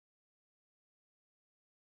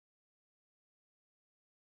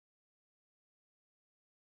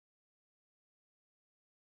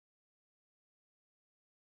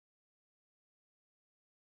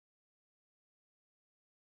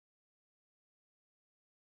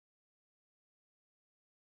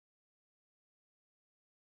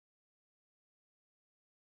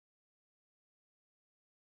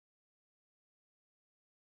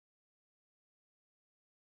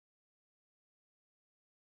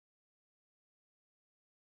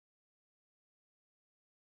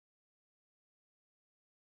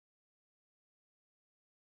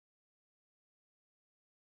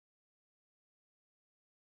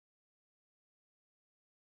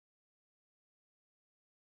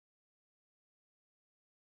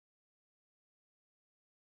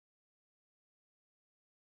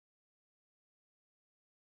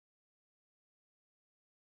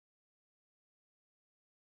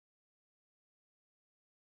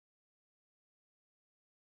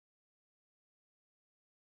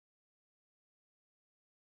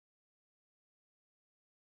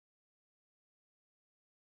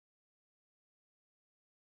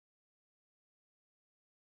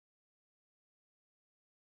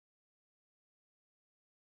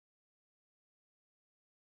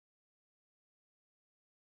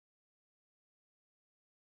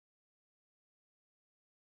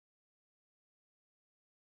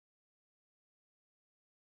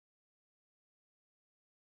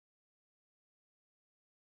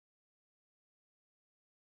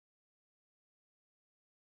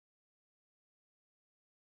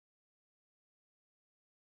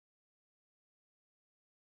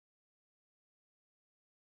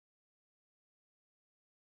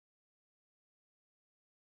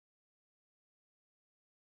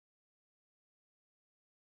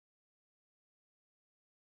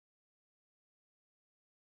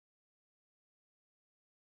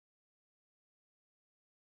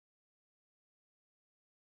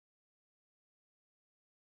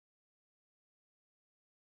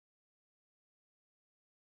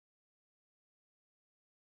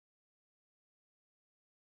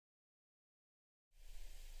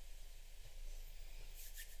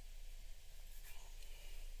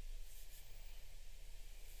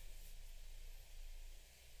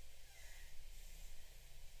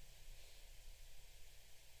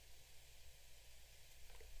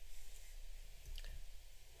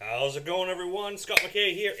How's it going, everyone? Scott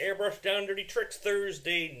McKay here, Airbrush Down Dirty Tricks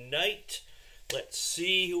Thursday night. Let's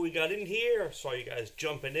see who we got in here. Saw you guys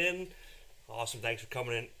jumping in. Awesome, thanks for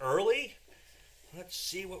coming in early. Let's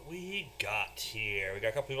see what we got here. We got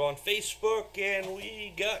a couple people on Facebook, and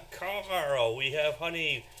we got Carl. We have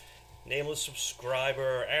Honey, nameless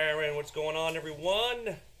subscriber. Aaron, what's going on,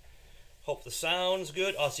 everyone? Hope the sound's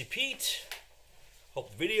good. Aussie Pete.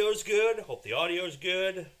 Hope the video's good. Hope the audio's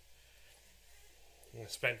good. I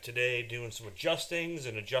spent today doing some adjustings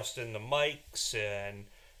and adjusting the mics, and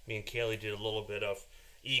me and Kaylee did a little bit of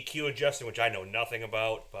EQ adjusting, which I know nothing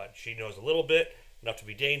about, but she knows a little bit, enough to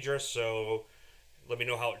be dangerous, so let me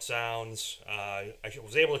know how it sounds. I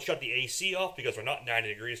was able to shut the AC off because we're not 90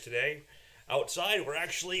 degrees today. Outside, we're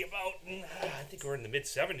actually about, I think we're in the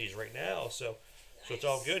mid-70s right now, so it's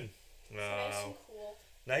all good. Nice and cool.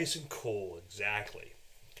 Nice and cool, exactly.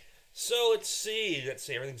 So let's see,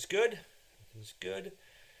 everything's good. Everything's good.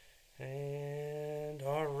 And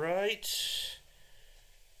all right.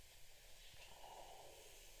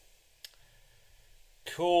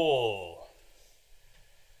 Cool.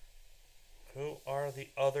 Who are the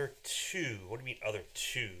other two? What do you mean other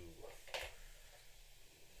two?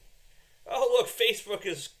 Oh, look, Facebook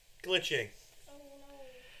is glitching. Oh, no.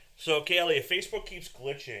 So, Kaylee, if Facebook keeps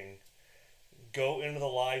glitching, go into the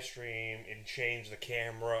live stream and change the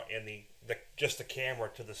camera and just the camera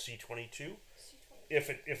to the C22. If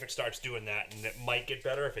it starts doing that, and it might get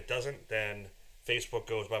better. If it doesn't, then Facebook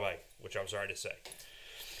goes bye-bye, which I'm sorry to say.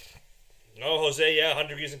 Oh, Jose, yeah, 100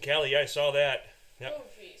 degrees in Cali. Yeah, I saw that. Yep. Oh,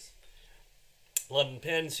 jeez. London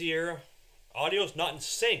Pens here. Audio's not in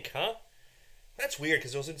sync, huh? That's weird,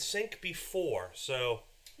 because it was in sync before, so...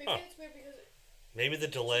 Maybe it's weird because... Maybe the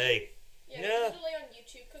delay. Yeah, the delay on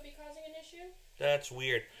YouTube could be causing an issue. That's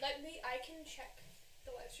weird. I can check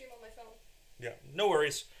the live stream on my phone. Yeah, no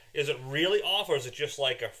worries. Is it really off, or is it just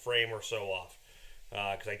like a frame or so off?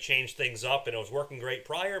 Because I changed things up, and it was working great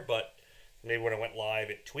prior, but maybe when I went live,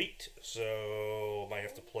 it tweaked, so I might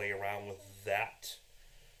have to play around with that.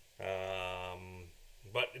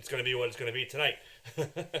 But it's going to be what it's going to be tonight.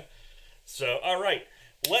 So, all right.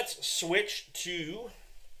 Let's switch to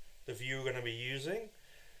the view we're going to be using.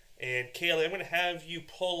 And Kaylee, I'm going to have you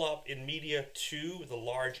pull up in Media 2 the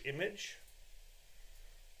large image.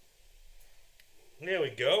 There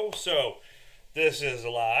we go. So this is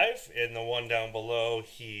live, and the one down below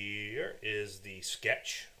here is the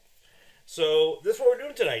sketch. So this is what we're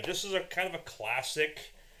doing tonight. This is a kind of a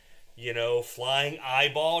classic, you know, flying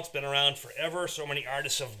eyeball. It's been around forever. So many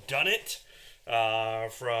artists have done it,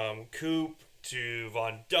 from Coop to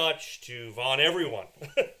Von Dutch to Von Everyone,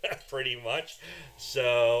 pretty much.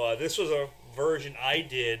 So this was a version I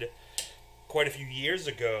did quite a few years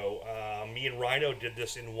ago. Me and Rhino did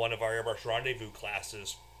this in one of our Airbrush Rendezvous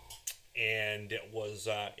classes, and it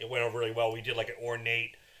went over really well. We did like an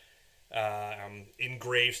ornate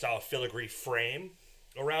engraved style filigree frame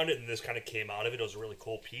around it, and this kind of came out of it. It was a really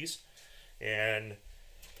cool piece, and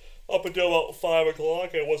up until about 5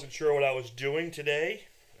 o'clock I wasn't sure what I was doing today.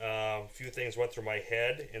 A few things went through my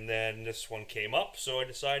head, and then this one came up, so I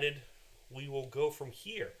decided we will go from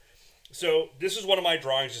here. So this is one of my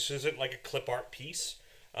drawings. This isn't like a clip art piece,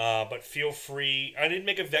 but feel free. I didn't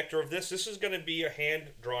make a vector of this. This is going to be a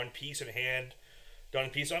hand-drawn piece and a hand-done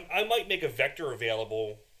piece. I might make a vector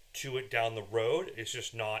available to it down the road. It's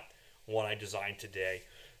just not one I designed today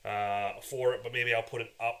for it, but maybe I'll put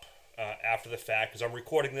it up after the fact, because I'm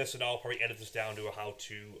recording this, and I'll probably edit this down to a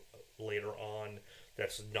how-to later on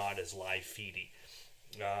that's not as live feedy.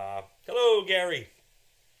 Hello, Gary.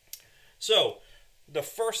 So the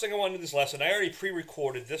first thing I want to do this lesson, I already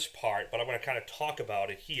pre-recorded this part, but I'm going to kind of talk about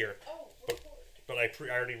it here. Oh, but I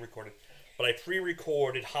already recorded. But I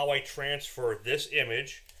pre-recorded how I transfer this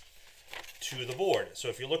image to the board. So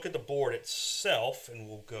if you look at the board itself, and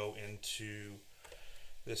we'll go into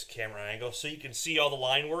this camera angle, so you can see all the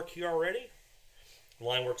line work here already. The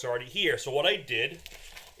line work's already here. So what I did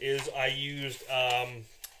is I used a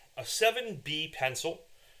 7B pencil,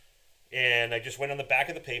 and I just went on the back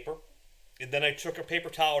of the paper. And then I took a paper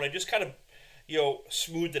towel and I just kind of, you know,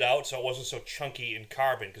 smoothed it out so it wasn't so chunky in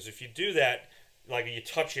carbon. Because if you do that, like you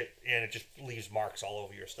touch it and it just leaves marks all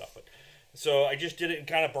over your stuff. But so I just did it and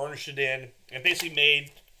kind of burnished it in. And basically made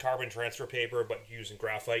carbon transfer paper, but using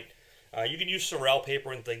graphite. You can use Sorel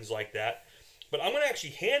paper and things like that. But I'm going to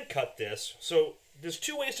actually hand cut this. So there's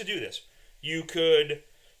two ways to do this. You could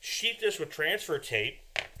sheet this with transfer tape,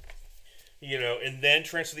 you know, and then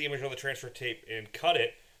transfer the image on the transfer tape and cut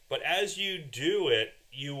it. But as you do it,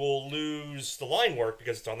 you will lose the line work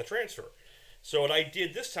because it's on the transfer. So what I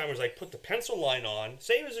did this time was I put the pencil line on,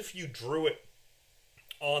 same as if you drew it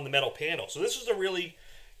on the metal panel. So this is a really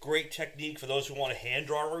great technique for those who want to hand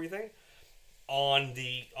draw everything on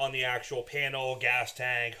the actual panel, gas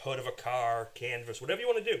tank, hood of a car, canvas, whatever you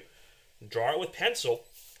want to do. Draw it with pencil.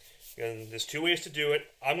 And there's two ways to do it.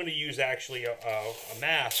 I'm going to use actually a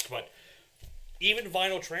mask, but even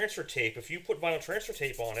vinyl transfer tape, if you put vinyl transfer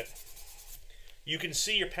tape on it, you can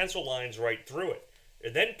see your pencil lines right through it.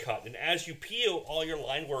 And then cut. And as you peel, all your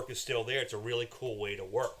line work is still there. It's a really cool way to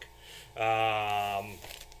work. But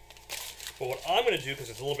what I'm going to do, because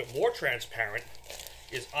it's a little bit more transparent,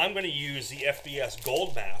 is I'm going to use the FBS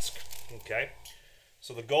gold mask. Okay?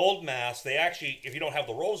 So the gold mask, they actually, if you don't have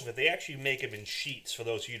the rolls of it, they actually make them in sheets, for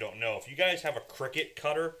those of you who don't know. If you guys have a Cricut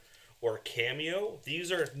cutter or a Cameo,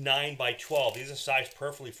 these are 9 by 12. These are sized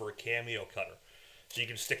perfectly for a Cameo cutter. So you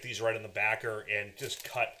can stick these right in the backer and just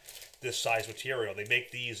cut this size material. They make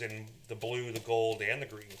these in the blue, the gold, and the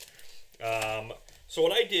green. So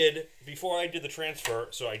what I did, before I did the transfer,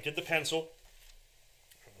 so I did the pencil,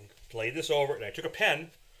 laid this over, and I took a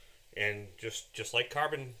pen, and just like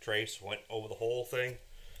carbon trace, went over the whole thing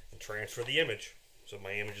and transferred the image. So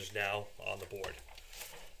my image is now on the board.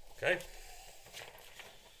 Okay.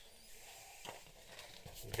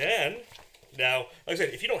 Then, now, like I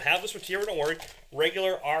said, if you don't have this material, don't worry.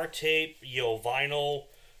 Regular R tape, vinyl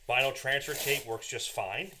transfer tape works just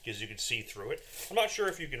fine because you can see through it. I'm not sure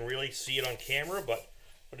if you can really see it on camera, but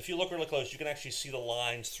if you look really close, you can actually see the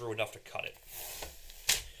lines through enough to cut it.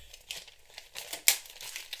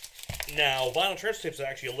 Now, vinyl transfer tape is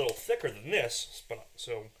actually a little thicker than this, but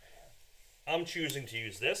so I'm choosing to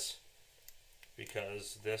use this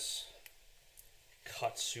because this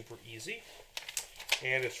cuts super easy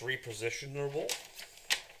and it's repositionable.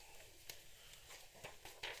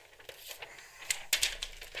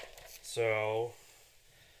 So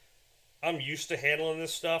I'm used to handling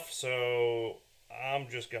this stuff, so I'm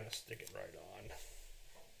just going to stick it right on.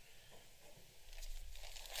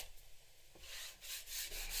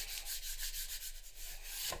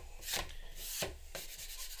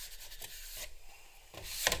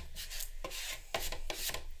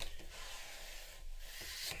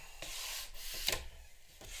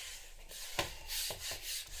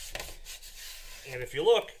 And if you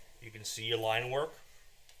look, you can see your line work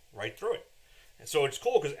right through it. And so it's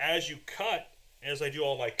cool because as you cut, as I do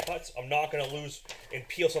all my cuts, I'm not going to lose and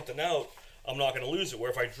peel something out. I'm not going to lose it.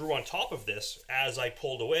 Where if I drew on top of this, as I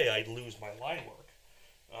pulled away, I'd lose my line work.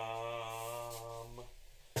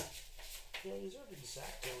 Is there an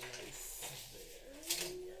X-Acto knife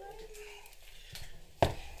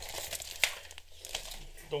there?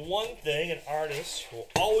 The one thing an artist will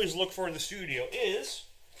always look for in the studio is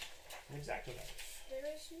an X-Acto knife.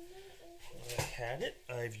 I had it,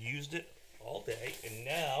 I've used it all day, and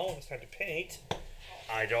now when it's time to paint,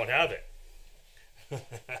 I don't have it. It's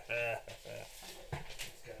got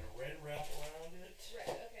a red wrap around it. Red,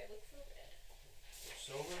 okay, look for red.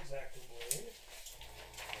 Silver X-Acto blade,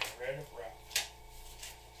 and red wrap.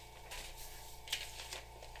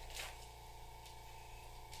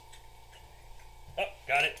 Oh,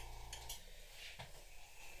 got it.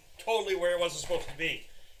 Totally where it wasn't supposed to be.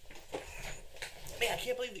 Man, I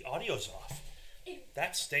can't believe the audio's off.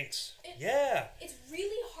 That stinks. Yeah. It's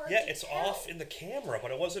really hard to tell. It's off in the camera,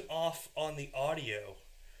 but it wasn't off on the audio.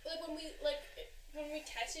 Like when we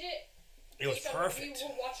tested it, it was perfect. We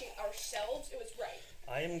were watching ourselves, it was right.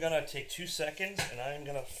 I am going to take 2 seconds and I am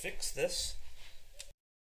going to fix this.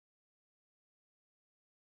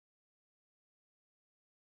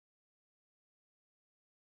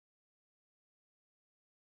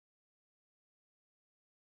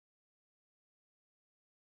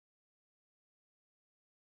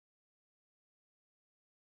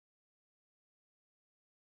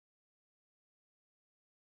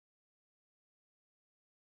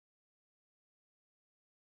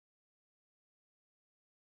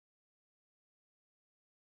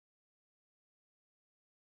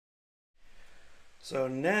 So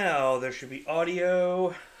now there should be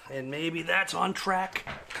audio, and maybe that's on track.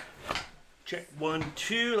 Check 1,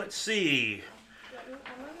 2, let's see. I'm not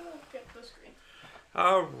gonna get the screen.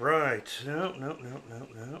 All right.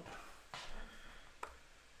 No.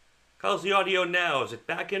 How's the audio now? Is it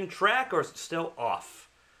back in track or is it still off?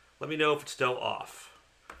 Let me know if it's still off.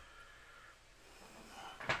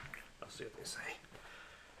 I'll see what they say.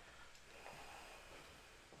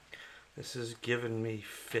 This is giving me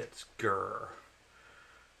fits, grr.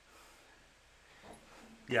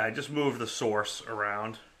 Yeah, I just moved the source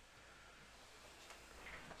around.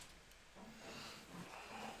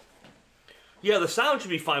 Yeah, the sound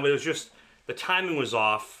should be fine, but it was just the timing was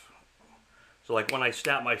off. So like when I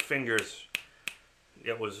snapped my fingers,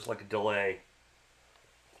 it was like a delay.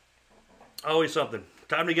 Always something.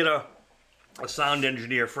 Time to get a a sound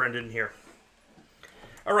engineer friend in here.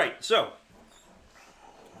 All right, so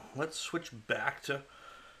let's switch back to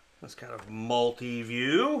this kind of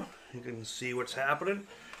multi-view. You can see what's happening.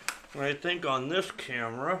 I think on this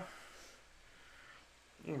camera,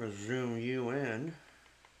 I'm going to zoom you in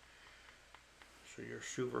so you're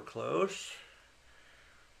super close.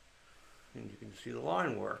 And you can see the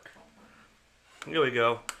line work. Here we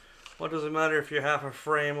go. What does it matter if you're half a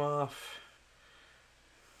frame off?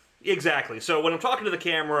 Exactly. So when I'm talking to the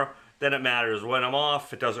camera, then it matters. When I'm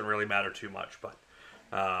off, it doesn't really matter too much. But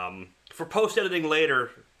for post-editing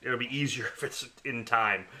later, it'll be easier if it's in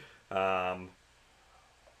time.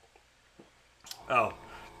 Oh.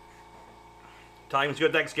 Timing's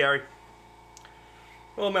good. Thanks, Gary.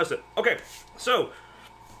 Well, mess it. Okay, so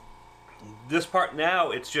this part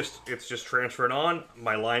now, it's just transferring on.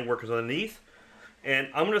 My line work is underneath. And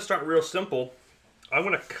I'm going to start real simple. I'm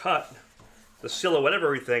going to cut the silhouette of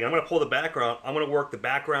everything. I'm going to pull the background. I'm going to work the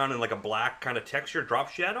background in like a black kind of texture,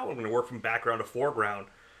 drop shadow. I'm going to work from background to foreground.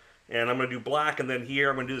 And I'm going to do black, and then here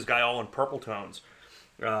I'm going to do this guy all in purple tones.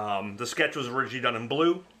 The sketch was originally done in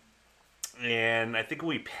blue. And I think when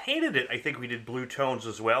we painted it, I think we did blue tones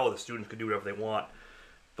as well. The students could do whatever they want.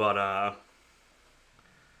 But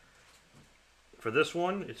for this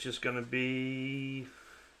one, it's just going to be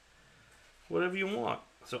whatever you want.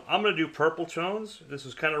 So I'm going to do purple tones. This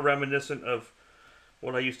is kind of reminiscent of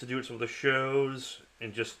what I used to do at some of the shows.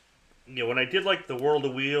 And just, you know, when I did like the World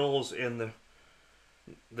of Wheels and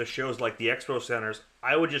the shows like the Expo Centers,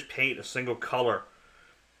 I would just paint a single color.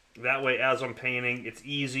 That way, as I'm painting, it's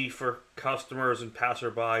easy for customers and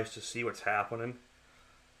passerbys to see what's happening.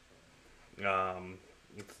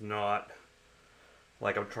 It's not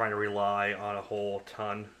like I'm trying to rely on a whole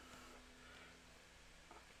ton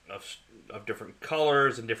of different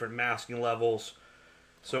colors and different masking levels.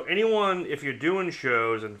 So anyone, if you're doing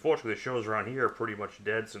shows, and unfortunately the shows around here are pretty much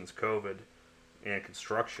dead since COVID and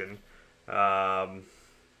construction,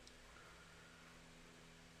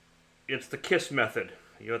 it's the KISS method.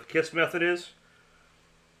 You know what the KISS method is?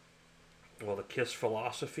 Well, the KISS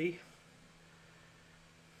philosophy.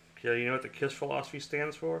 Yeah, you know what the KISS philosophy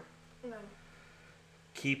stands for? No.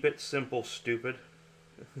 Keep it simple, stupid.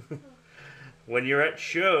 When you're at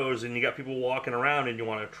shows and you got people walking around and you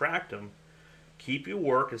want to attract them, keep your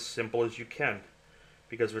work as simple as you can.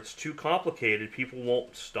 Because if it's too complicated, people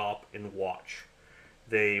won't stop and watch.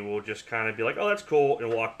 They will just kind of be like, oh, that's cool,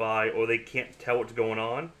 and walk by, or they can't tell what's going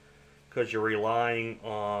on because you're relying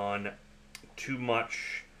on too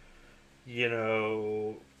much, you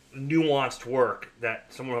know, nuanced work that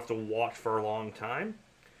someone will have to watch for a long time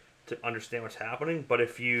to understand what's happening. But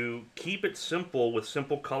if you keep it simple with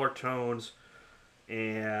simple color tones,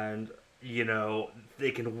 and, you know,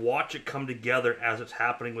 they can watch it come together as it's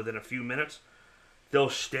happening within a few minutes, they'll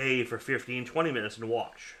stay for 15, 20 minutes and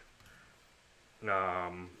watch.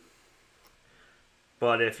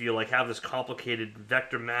 But if you, like, have this complicated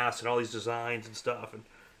vector mass and all these designs and stuff, and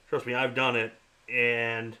trust me, I've done it,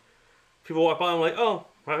 and people walk by and I'm like, oh,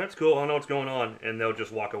 well, that's cool, I know what's going on, and they'll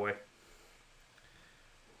just walk away.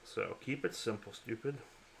 So, keep it simple, stupid.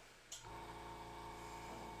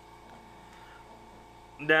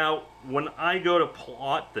 Now, when I go to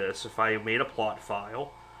plot this, if I made a plot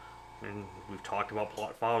file, and we've talked about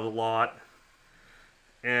plot files a lot,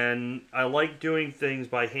 and I like doing things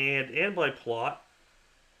by hand and by plot,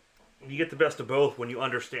 you get the best of both when you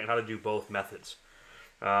understand how to do both methods.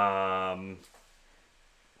 But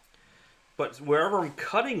wherever I'm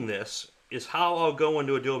cutting this is how I'll go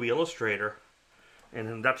into Adobe Illustrator,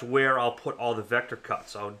 and that's where I'll put all the vector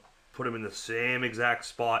cuts. I'll put them in the same exact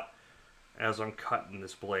spot as I'm cutting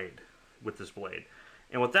this blade, with this blade.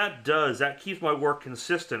 And what that does, that keeps my work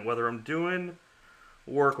consistent, whether I'm doing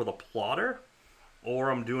work with a plotter or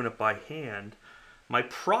I'm doing it by hand. My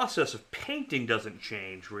process of painting doesn't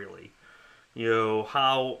change, really. You know,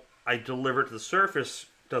 how I deliver it to the surface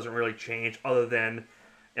doesn't really change, other than,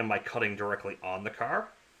 am I cutting directly on the car?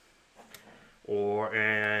 Or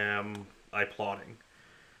am I plotting?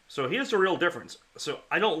 So here's the real difference. So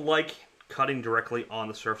I don't like cutting directly on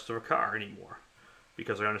the surface of a car anymore,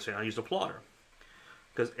 because I understand I use a plotter.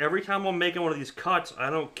 Because every time I'm making one of these cuts, I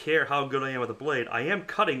don't care how good I am with the blade, I am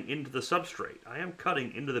cutting into the substrate. I am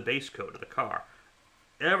cutting into the base coat of the car,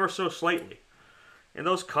 ever so slightly. And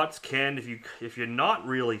those cuts can, if you're not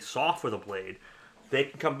really soft with a blade, they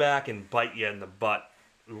can come back and bite you in the butt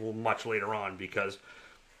much later on. Because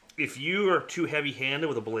if you are too heavy-handed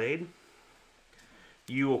with a blade,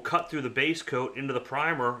 you will cut through the base coat into the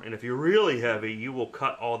primer, and if you're really heavy, you will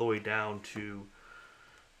cut all the way down to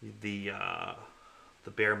the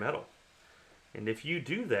bare metal. And if you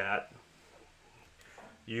do that,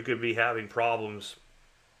 you could be having problems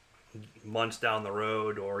months down the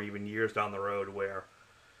road or even years down the road where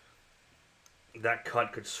that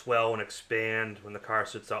cut could swell and expand when the car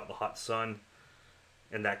sits out in the hot sun,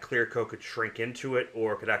 and that clear coat could shrink into it,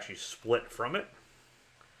 or it could actually split from it.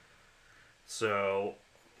 So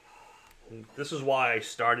this is why I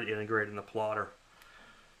started integrating the plotter.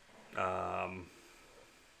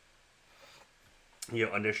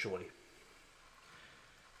 Initially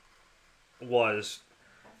was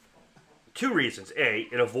two reasons. A,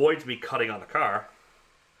 it avoids me cutting on the car,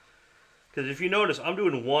 because if you notice, I'm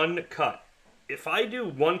doing one cut. If I do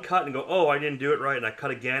one cut and go, oh, I didn't do it right, and I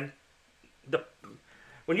cut again,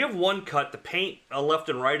 when you have one cut, the paint left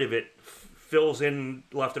and right of it fills in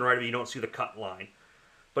left and right of it. You don't see the cut line.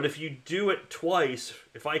 But if you do it twice,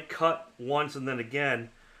 if I cut once and then again,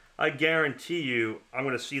 I guarantee you I'm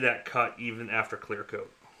going to see that cut even after clear coat.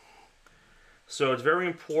 So it's very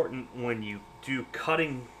important when you do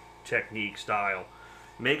cutting technique style,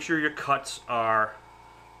 make sure your cuts are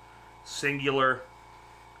singular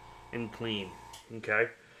and clean. Okay?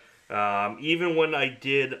 Even when I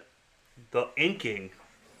did the inking,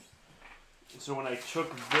 so when I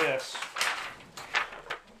took this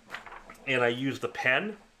and I used the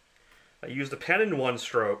pen, in one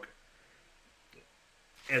stroke,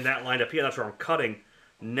 and that lined up here, that's where I'm cutting.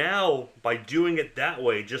 Now, by doing it that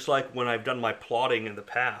way, just like when I've done my plotting in the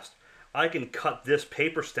past, I can cut this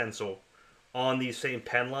paper stencil on these same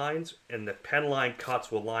pen lines, and the pen line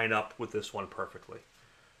cuts will line up with this one perfectly.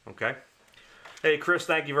 Okay? Hey, Chris,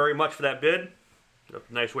 thank you very much for that bid. A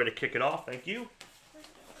nice way to kick it off. Thank you.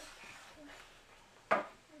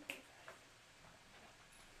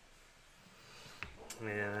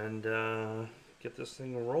 And get this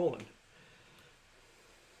thing rolling.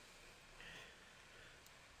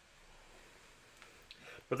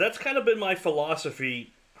 But that's kind of been my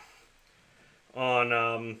philosophy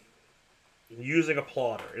on using a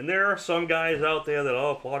plotter. And there are some guys out there that,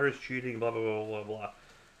 oh, plotter's cheating, blah, blah, blah, blah, blah.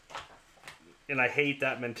 And I hate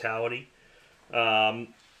that mentality. I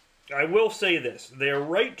will say this. They're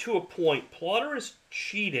right to a point. Plotter is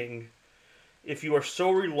cheating if you are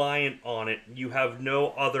so reliant on it, you have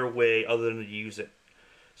no other way other than to use it.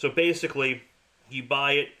 So basically, you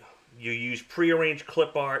buy it, you use prearranged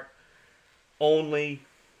clip art only.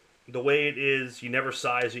 The way it is, you never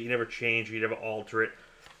size it, you never change it, you never alter it.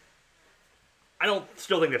 I don't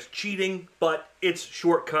still think that's cheating, but it's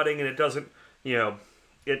shortcutting, and it doesn't,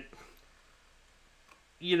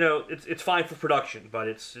 it's fine for production, but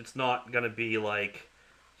it's not going to be like,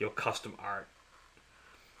 custom art.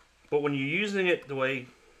 But when you're using it the way,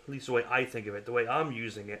 at least the way I think of it, the way I'm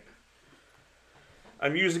using it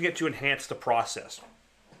to enhance the process.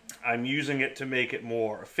 I'm using it to make it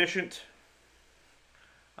more efficient.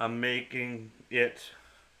 I'm making it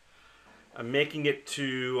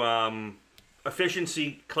to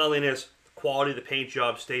efficiency, cleanliness, quality of the paint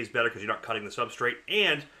job stays better because you're not cutting the substrate.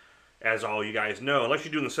 And as all you guys know, unless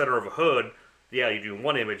you're doing the center of a hood, yeah, you're doing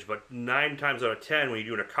one image, but 9 times out of 10 when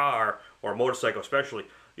you're doing a car or a motorcycle especially,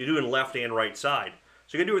 you're doing left and right side.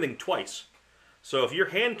 So you gotta do everything twice. So if you're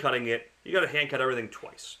hand cutting it, you gotta hand cut everything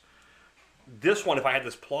twice. This one, if I had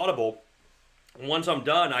this plottable, once I'm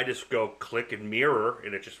done, I just go click and mirror,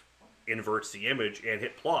 and it just inverts the image and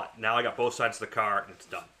hit plot. Now I got both sides of the car, and it's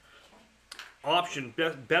done.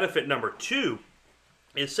 Benefit number 2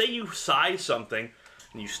 is, say you size something,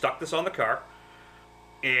 and you stuck this on the car,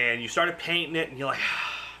 and you started painting it, and you're like,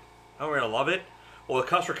 I don't really love it. Well, the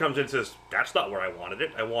customer comes in and says, that's not where I wanted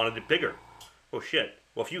it. I wanted it bigger. Oh, shit.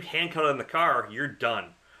 Well, if you hand cut it in the car, you're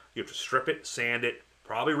done. You have to strip it, sand it,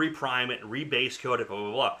 probably reprime it, rebase coat it, blah,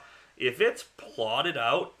 blah, blah. If it's plotted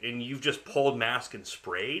out and you've just pulled mask and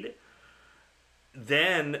sprayed,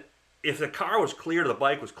 then if the car was cleared or the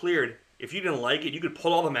bike was cleared, if you didn't like it, you could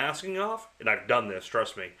pull all the masking off, and I've done this,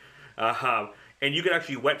 trust me. And you could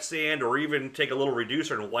actually wet sand or even take a little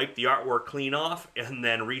reducer and wipe the artwork clean off and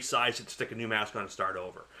then resize it, stick a new mask on, and start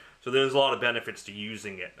over. So there's a lot of benefits to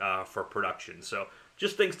using it for production. So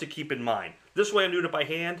just things to keep in mind. This way I'm doing it by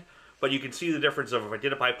hand, but you can see the difference of if I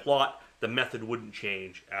did it by plot, the method wouldn't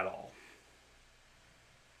change at all.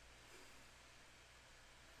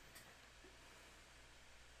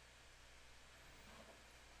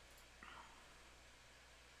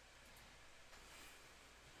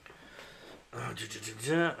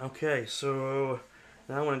 Okay, so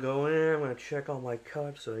now I'm going to go in, I'm going to check all my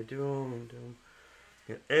cuts, so I do them,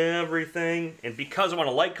 everything. And because I'm on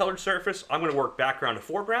a light colored surface, I'm going to work background to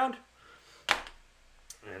foreground.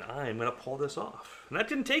 And I'm going to pull this off. And that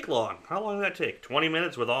didn't take long. How long did that take? 20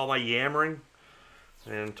 minutes with all my yammering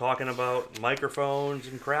and talking about microphones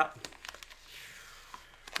and crap.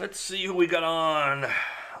 Let's see who we got on.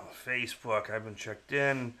 Facebook. I haven't checked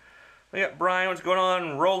in. We got Brian, what's going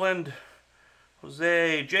on? Roland,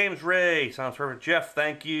 Jose, James Ray, sounds perfect. Jeff,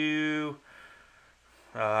 thank you.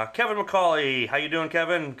 Kevin McCauley, how you doing,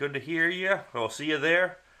 Kevin? Good to hear you. We'll see you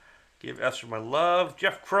there. Give Esther my love.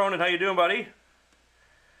 Jeff Cronin, how you doing, buddy?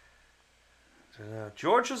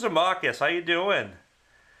 George Zamakis, how you doing?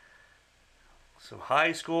 Some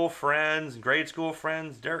high school friends, grade school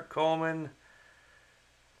friends. Derek Coleman.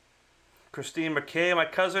 Christine McKay, my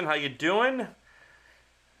cousin, how you doing?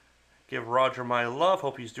 Give Roger my love.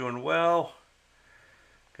 Hope he's doing well.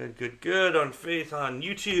 Good, good, good. On Faith on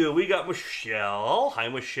YouTube, we got Michelle. Hi,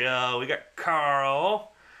 Michelle. We got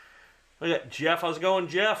Carl. We got Jeff. How's it going,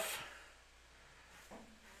 Jeff?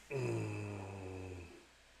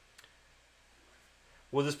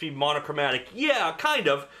 Will this be monochromatic? Yeah, kind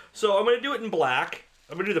of. So I'm going to do it in black.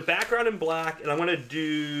 I'm going to do the background in black, and I'm going to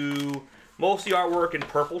do most of the artwork in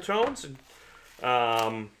purple tones. And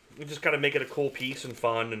just kind of make it a cool piece and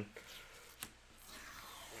fun. And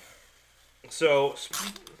so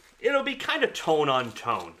it'll be kind of tone on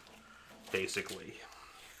tone, basically.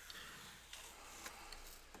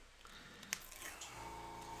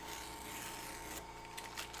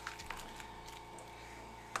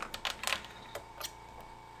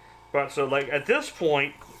 But so like at this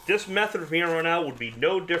point, this method from here on out would be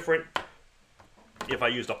no different if I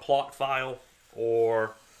used a plot file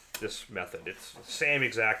or this method. It's the same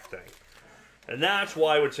exact thing. And that's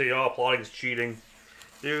why I would say, oh, plotting is cheating.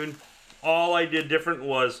 Dude, all I did different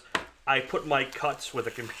was I put my cuts with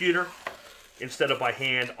a computer instead of by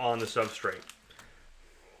hand on the substrate.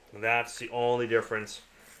 That's the only difference.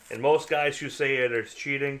 And most guys who say it is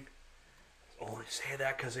cheating only say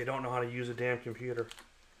that because they don't know how to use a damn computer.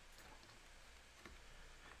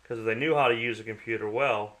 Because if they knew how to use a computer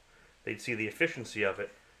well, they'd see the efficiency of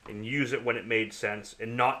it and use it when it made sense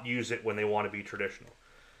and not use it when they want to be traditional.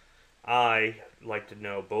 I like to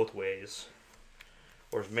know both ways,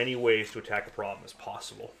 or as many ways to attack a problem as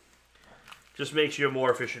possible. Just makes you a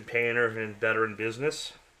more efficient painter and better in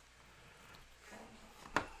business.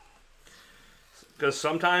 Because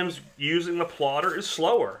sometimes using the plotter is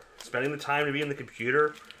slower. Spending the time to be in the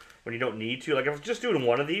computer when you don't need to. Like if I'm just doing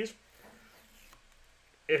one of these,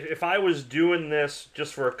 if I was doing this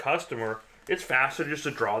just for a customer, it's faster just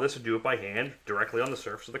to draw this and do it by hand directly on the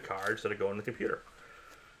surface of the card instead of going to the computer.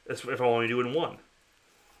 That's if I'm only doing one.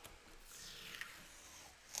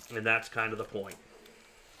 And that's kind of the point.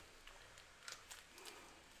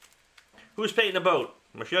 Who's painting a boat?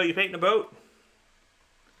 Michelle, you painting a boat?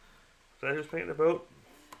 Is that who's painting a boat?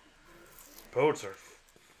 Boats are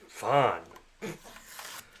fun.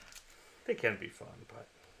 They can be fun, but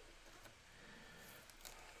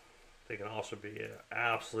they can also be an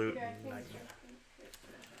absolute nightmare.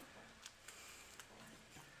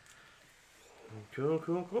 Cool,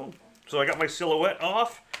 cool, cool. So I got my silhouette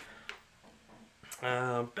off.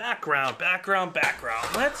 Background.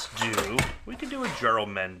 We can do a Gerald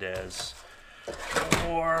Mendez.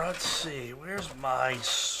 Or, let's see, where's my...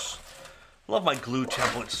 love my glue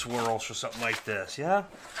template swirls for something like this, yeah?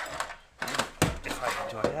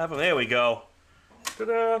 Do I have them? There we go.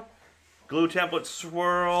 Ta-da! Glue template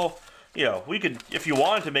swirl. You know, we could, if you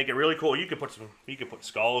wanted to make it really cool, you could put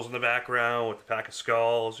skulls in the background with a pack of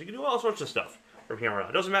skulls. You can do all sorts of stuff from here on out.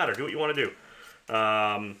 It doesn't matter. Do what you want to do.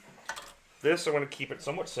 This, I'm going to keep it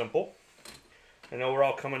somewhat simple. I know we're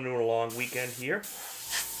all coming to a long weekend here.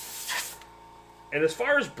 And as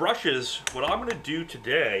far as brushes, what I'm going to do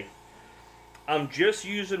today, I'm just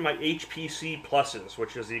using my HPC Pluses,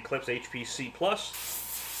 which is the Eclipse HPC Plus.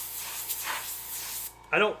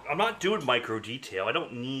 I'm not doing micro detail. I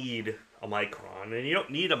don't need a micron, and you don't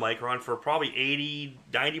need a micron for probably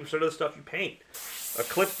 80-90% of the stuff you paint.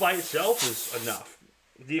 Eclipse by itself is enough.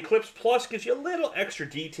 The Eclipse Plus gives you a little extra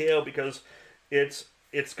detail because it's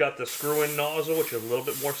got the screw-in nozzle, which is a little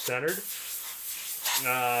bit more centered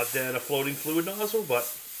than a floating fluid nozzle, but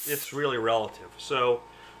it's really relative. So,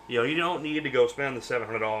 you know, you don't need to go spend the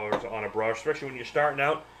 $700 on a brush, especially when you're starting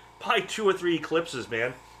out. Buy 2 or 3 Eclipses,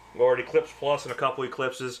 man. Or an Eclipse Plus and a couple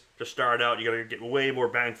Eclipses. Just start out, you're going to get way more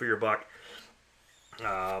bang for your buck.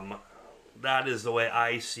 That is the way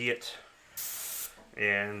I see it.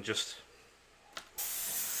 And just,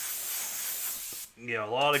 you know,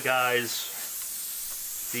 a lot of guys,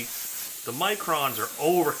 the microns are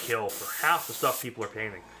overkill for half the stuff people are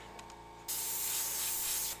painting.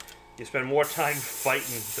 You spend more time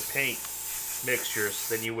fighting the paint mixtures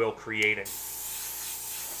than you will creating.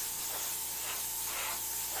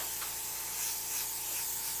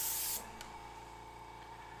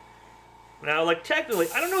 Now, like, technically,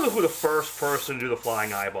 I don't know who the first person to do the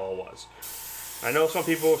flying eyeball was. I know some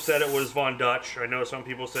people have said it was Von Dutch. I know some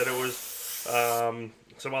people said it was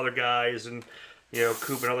some other guys, and you know,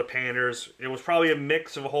 Coop and other painters. It was probably a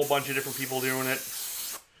mix of a whole bunch of different people doing it.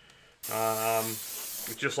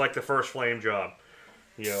 It's just like the first flame job,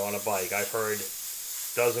 you know, on a bike. I've heard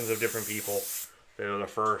dozens of different people. They were the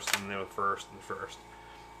first, and they were the first, and the first.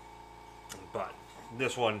 But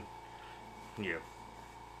this one, yeah,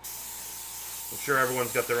 I'm sure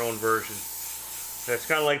everyone's got their own version. It's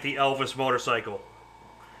kind of like the Elvis motorcycle.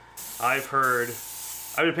 I've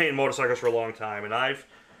been painting motorcycles for a long time, and I've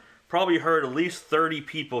probably heard at least 30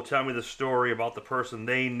 people tell me the story about the person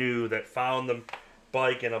they knew that found the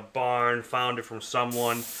bike in a barn, found it from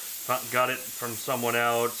someone, got it from someone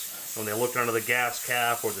else. When they looked under the gas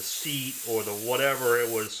cap or the seat or the whatever it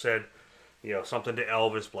was, said, you know, something to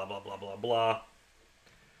Elvis, blah, blah, blah, blah, blah.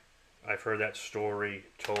 I've heard that story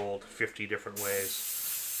told 50 different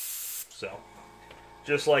ways. So,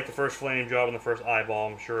 just like the first flame job and the first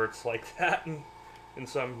eyeball, I'm sure it's like that in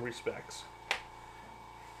some respects.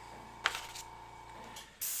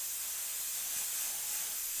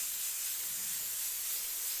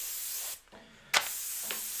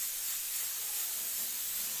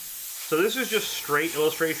 So this is just straight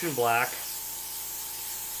illustration black.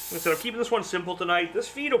 Like I said, I'm keeping this one simple tonight. This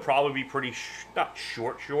feed will probably be pretty, not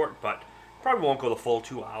short, but probably won't go the full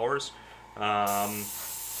 2 hours. But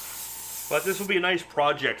this will be a nice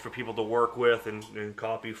project for people to work with and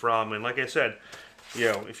copy from. And like I said,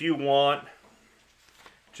 you know, if you want,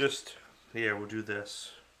 just, yeah, we'll do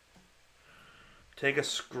this. Take a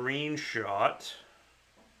screenshot.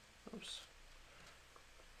 Oops.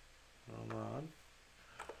 Hold on.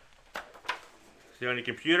 See on your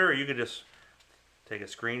computer, or you can just take a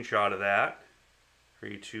screenshot of that.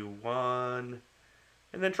 3, 2, 1.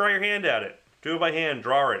 And then try your hand at it. Do it by hand,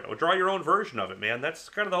 draw it. Or draw your own version of it, man. That's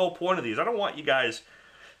kind of the whole point of these. I don't want you guys,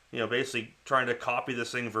 you know, basically trying to copy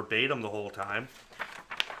this thing verbatim the whole time.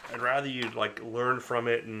 I'd rather you, like, learn from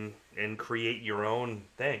it and create your own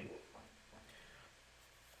thing.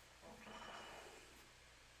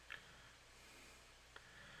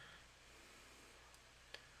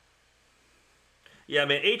 Yeah,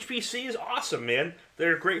 man, HPC is awesome, man.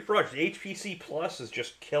 They're a great brush. The HPC Plus is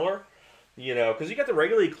just killer. You know, because you got the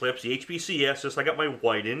regular Eclipse, the HPC S, I got my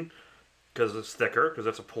white in, because it's thicker, because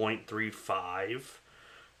that's a 0.35.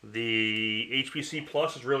 The HPC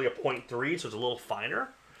Plus is really a 0.3, so it's a little finer.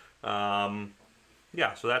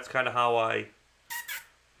 Yeah, so that's kind of how I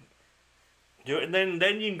do it. And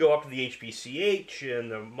then you can go up to the HPCH and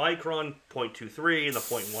the Micron 0.23 and the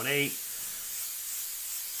 0.18.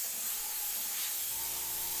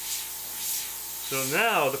 So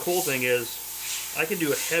now, the cool thing is, I can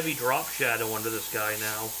do a heavy drop shadow under this guy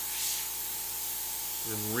now.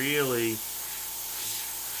 And really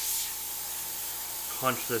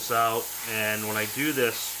punch this out. And when I do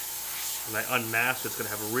this, when I unmask, it's going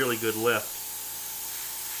to have a really good lift.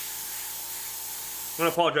 I'm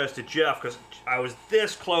going to apologize to Jeff, because I was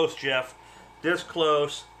this close, Jeff. This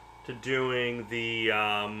close to doing the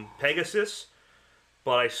Pegasus.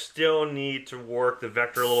 But I still need to work the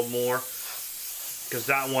vector a little more. Because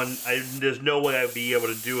that one, there's no way I'd be able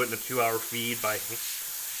to do it in a 2-hour feed by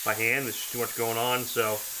hand. There's just too much going on,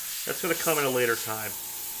 so that's going to come at a later time.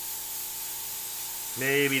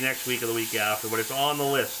 Maybe next week or the week after, but it's on the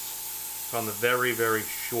list. It's on the very, very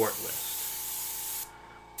short list.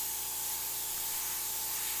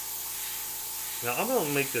 Now I'm going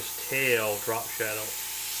to make this tail drop shadow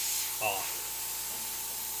off,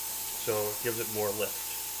 so it gives it more lift.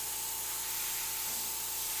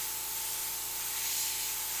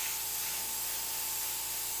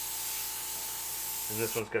 And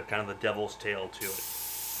this one's got kind of the devil's tail to it.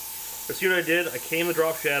 But see what I did? I came, the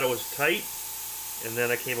drop shadow was tight, and then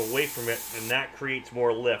I came away from it, and that creates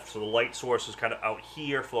more lift. So the light source is kind of out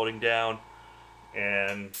here, floating down,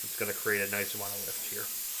 and it's going to create a nice amount of lift here.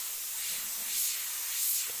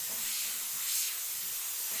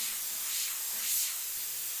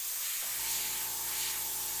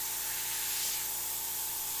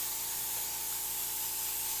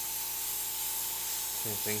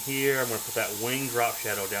 Same thing here. I'm going to put that wing drop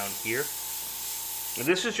shadow down here. And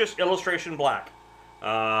this is just illustration black.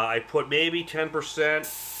 I put maybe 10%,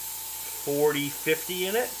 40, 50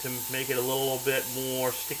 in it to make it a little bit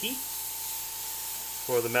more sticky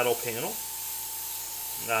for the metal panel,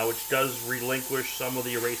 which does relinquish some of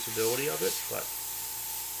the erasability of it, but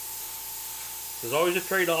there's always a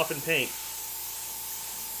trade-off in paint.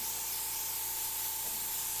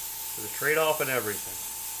 There's a trade-off in everything.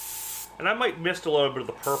 And I might mist a little bit of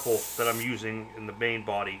the purple that I'm using in the main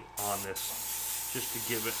body on this, just to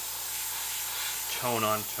give it tone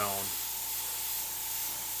on tone.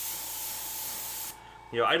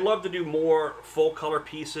 You know, I'd love to do more full color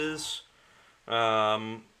pieces,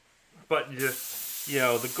 but just, you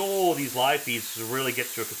know, the goal of these live feeds is to really get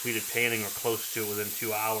to a completed painting or close to it within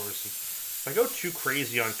 2 hours. If I go too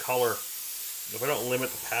crazy on color, if I don't limit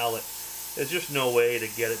the palette, there's just no way to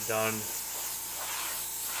get it done.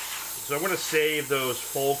 So I'm going to save those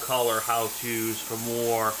full color how-tos for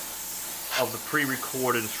more of the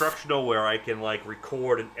pre-recorded instructional, where I can like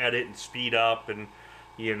record and edit and speed up and,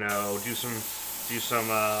 you know, do some you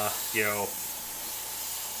know,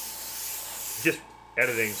 just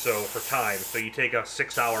editing. So for time, so you take a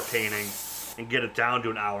 6-hour painting and get it down to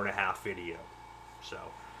an 1.5-hour video. So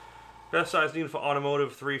best size needed for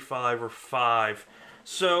automotive, 3.5 or 5.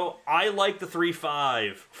 So I like the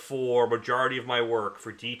 3.5 for majority of my work,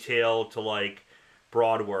 for detail to like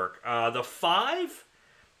broad work. The 5,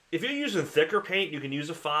 if you're using thicker paint, you can use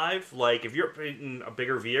a 5. Like if you're painting a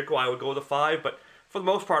bigger vehicle, I would go with a 5. But for the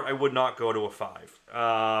most part, I would not go to a 5.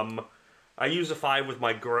 I use a 5 with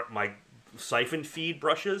my siphon feed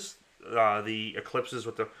brushes, the eclipses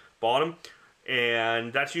with the bottom.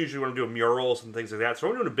 And that's usually when I'm doing murals and things like that. So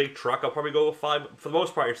when I'm doing a big truck, I'll probably go with 5. But for the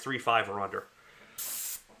most part, it's 3.5 or under.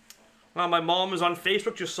 My mom is on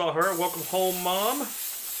Facebook. Just saw her. Welcome home, Mom.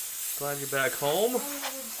 Glad you're back home. I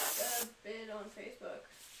have a bid on Facebook.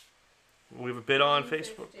 We have a bid on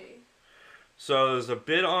Facebook. So there's a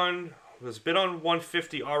bid on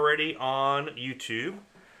 150 already on YouTube.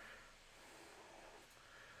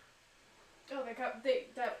 Oh,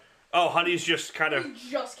 Oh, Honey's just kind of.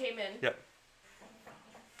 He just came in. Yep.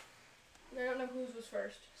 I don't know whose was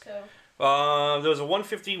first, so. There was a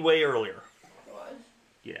 150 way earlier. It was.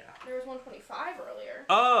 Yeah. There was 125 earlier.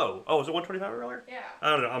 Oh, was it 125 earlier? Yeah.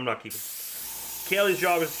 I don't know. I'm not keeping. Kaylee's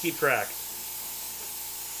job is to keep track.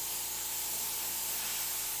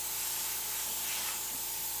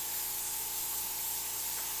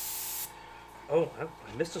 Oh,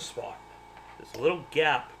 I missed a spot. There's a little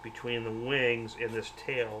gap between the wings and this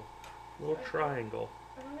tail. A little triangle.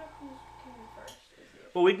 I don't know who came in first.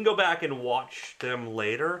 Well, we can go back and watch them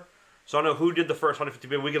later. So I don't know who did the first 150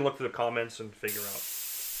 bid. We can look through the comments and figure out.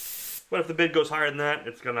 But if the bid goes higher than that,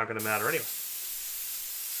 it's not going to matter anyway.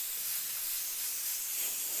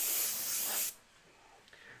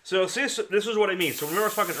 So this is what I mean. So remember I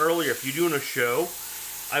was talking earlier, if you're doing a show,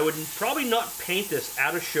 I would probably not paint this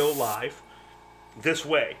at a show live this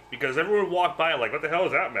way, because everyone would walk by like, what the hell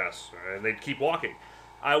is that mess? And they'd keep walking.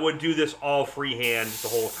 I would do this all freehand the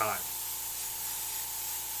whole time.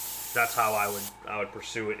 That's how I would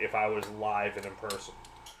pursue it if I was live and in person.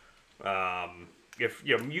 If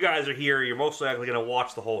you guys are here, you're most likely going to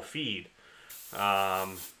watch the whole feed.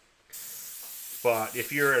 But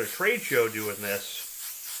if you're at a trade show doing this,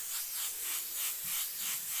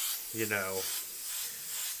 you know,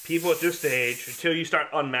 people at this stage, until you start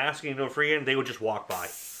unmasking into a freehand, they would just walk by.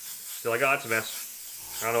 They're like, oh, that's a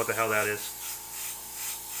mess. I don't know what the hell that is.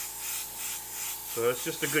 So that's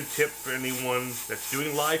just a good tip for anyone that's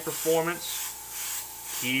doing live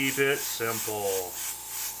performance. Keep it simple.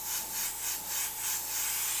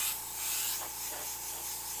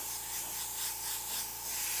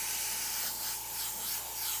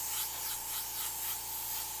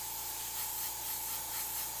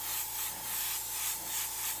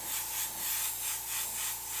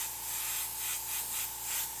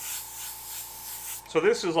 So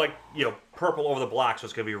this is like, you know, purple over the black, so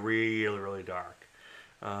it's going to be really, really dark.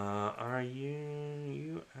 Are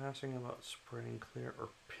you asking about spraying clear or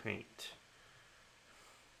paint?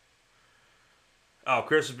 Oh,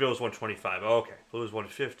 Chris's bill is 125. Oh, okay. Blue is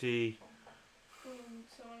 150.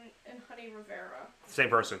 So, and Honey Rivera. Same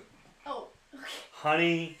person. Oh, okay.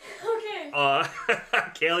 Honey. Okay.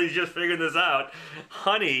 Kaylee's just figured this out.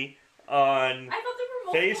 Honey on I thought there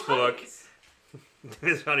were Facebook Honeys.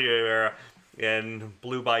 is Honey Rivera, and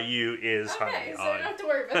Blue by You is Honey. Okay, so I don't have to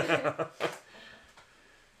worry about that.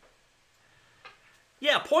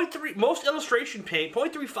 Yeah, 0.3. Most illustration paint,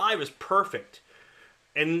 0.35 is perfect.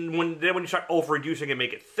 And when you start over reducing and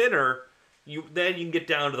make it thinner, then you can get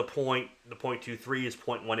down to the 0.23 is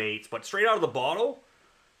 0.18. But straight out of the bottle,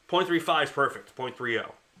 0.35 is perfect.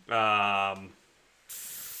 0.30.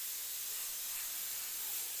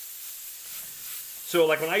 So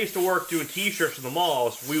like when I used to work doing t-shirts in the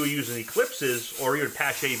malls, we were using eclipses or even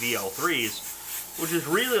Pache VL3s, which is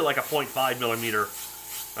really like a 0.5 millimeter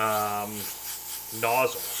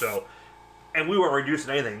nozzle. So, and we weren't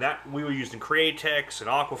reducing anything. That we were using Createx and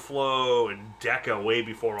Aquaflow and Deca way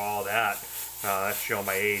before all that. That's showing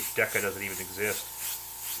my age. Deca doesn't even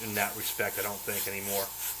exist in that respect, I don't think, anymore.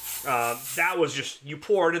 That was just, you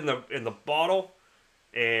pour it in the bottle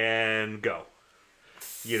and go.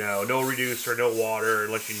 You know, no reducer, no water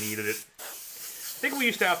unless you needed it. think we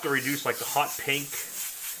used to have to reduce like the hot pink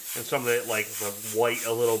and some of it, like the white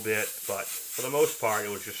a little bit, but for the most part, it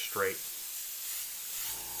was just straight.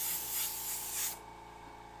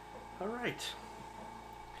 All right.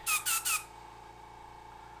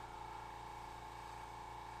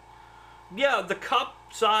 Yeah, the cup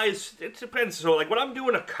size, it depends. So, like, when I'm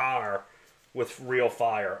doing a car with real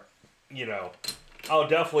fire, you know, I'll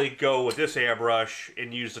definitely go with this airbrush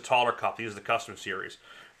and use the taller cup, use the custom series,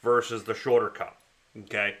 versus the shorter cup,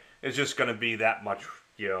 okay? It's just going to be that much,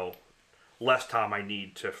 you know, less time I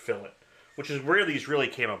need to fill it, which is where these really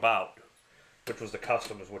came about, which was the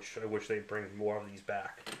customs, which I wish they'd bring more of these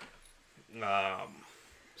back,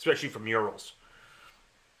 especially for murals.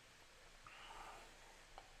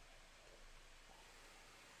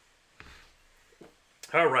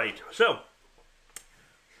 All right, so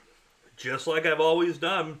just like I've always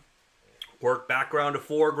done, work background to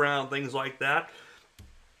foreground, things like that.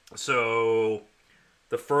 So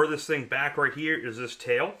the furthest thing back right here is this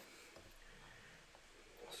tail.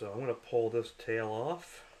 So I'm going to pull this tail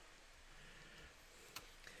off.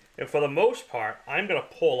 And for the most part, I'm going to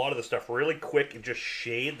pull a lot of this stuff really quick and just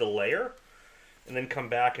shade the layer, and then come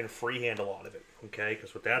back and freehand a lot of it, okay?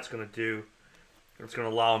 Because what that's going to do, it's going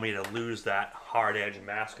to allow me to lose that hard edge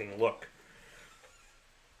masking look.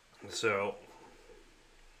 So,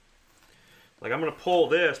 like, I'm going to pull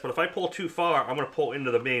this, but if I pull too far, I'm going to pull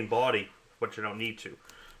into the main body, which I don't need to,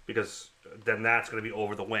 because then that's going to be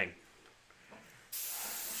over the wing.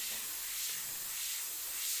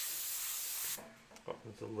 Oh,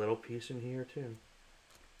 there's a little piece in here too.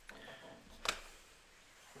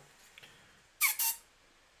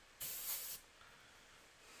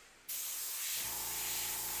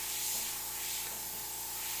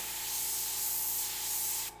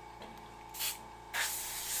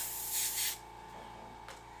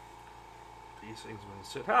 These things when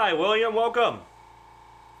sit. Hi, William. Welcome.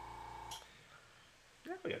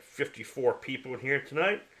 Yeah, we got 54 people in here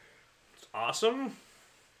tonight. It's awesome.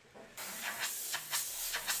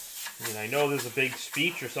 I mean, I know there's a big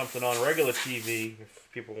speech or something on regular TV if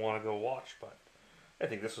people want to go watch, but I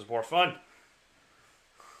think this was more fun.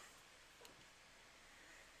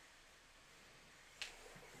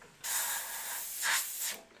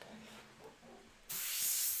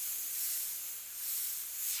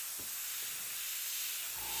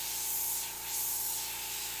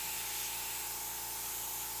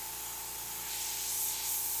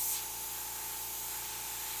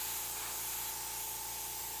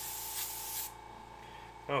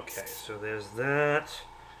 Okay, so there's that.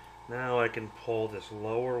 Now I can pull this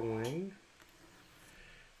lower wing.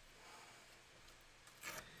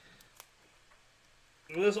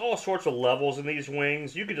 There's all sorts of levels in these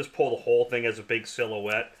wings. You could just pull the whole thing as a big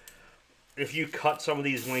silhouette. If you cut some of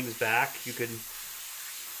these wings back, you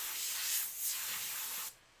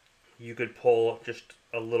could pull just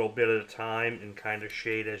a little bit at a time and kind of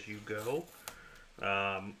shade as you go.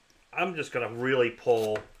 I'm just going to really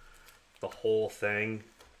pull the whole thing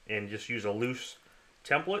and just use a loose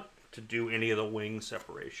template to do any of the wing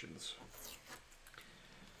separations.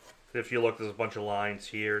 If you look, there's a bunch of lines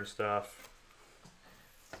here and stuff.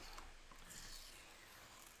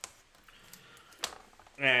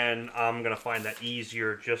 And I'm going to find that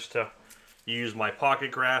easier just to use my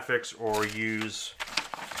pocket graphics or use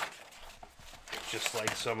just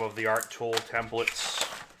like some of the art tool templates,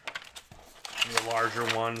 the larger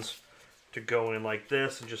ones, to go in like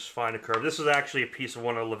this and just find a curve. This is actually a piece of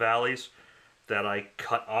one of Lavalle's that I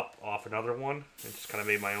cut up off another one and just kind of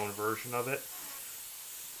made my own version of it.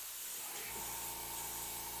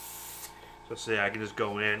 So see, I can just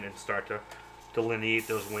go in and start to delineate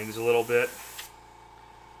those wings a little bit.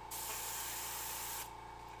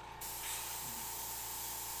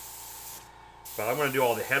 But I'm going to do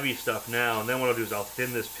all the heavy stuff now, and then what I'll do is I'll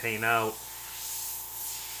thin this paint out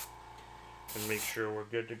and make sure we're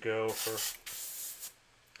good to go for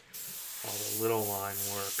all the little line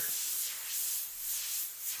work.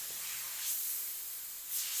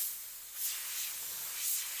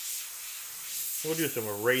 We'll do some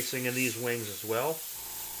erasing in these wings as well.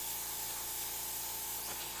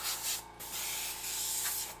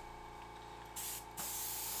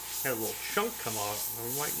 Had a little chunk come out.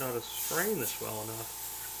 I might not have strained this well enough.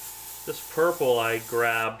 This purple I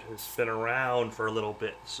grabbed has been around for a little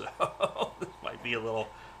bit, so this might be a little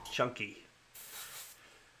chunky.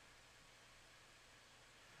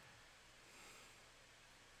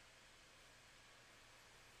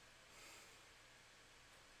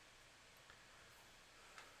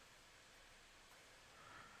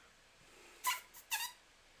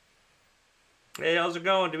 Hey, how's it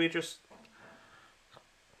going, Demetrius?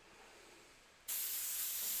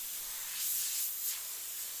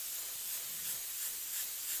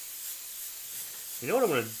 You know what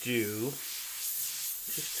I'm going to do,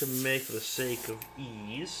 just to make for the sake of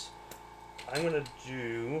ease, I'm going to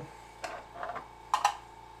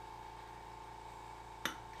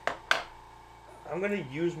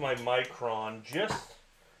use my micron just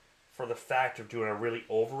for the fact of doing a really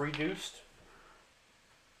over-reduced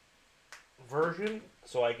version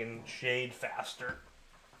so I can shade faster.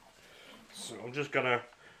 So I'm going to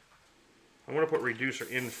put reducer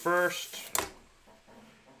in first,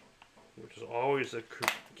 which is always the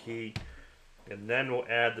key, and then we'll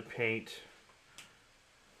add the paint.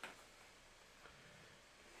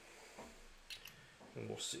 And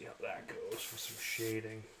we'll see how that goes for some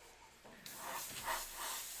shading.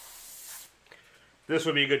 This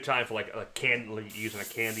would be a good time for like a candy, using a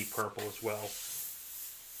candy purple as well.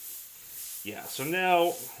 Yeah, so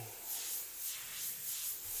now,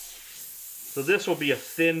 so this will be a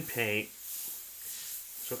thin paint.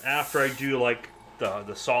 So after I do like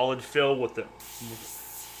the solid fill with the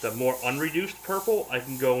more unreduced purple, I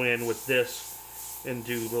can go in with this and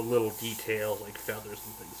do the little details like feathers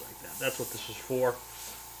and things like that. That's what this is for.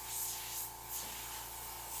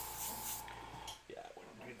 Yeah, I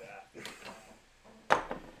wouldn't do that.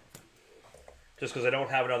 Just because I don't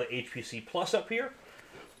have another HPC Plus up here.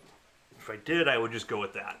 If I did, I would just go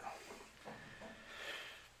with that.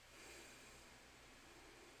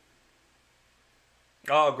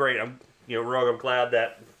 Oh, great. Rogue, I'm glad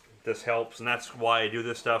that this helps, and that's why I do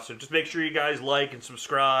this stuff. So just make sure you guys like and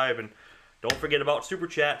subscribe, and don't forget about Super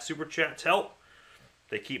Chat. Super Chats help.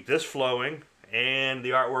 They keep this flowing and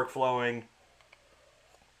the artwork flowing.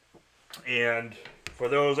 And for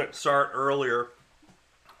those that start earlier,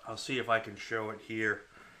 I'll see if I can show it here.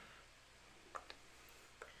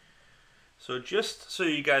 So just so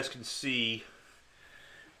you guys can see,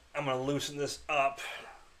 I'm going to loosen this up.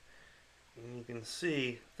 And you can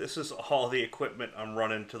see, this is all the equipment I'm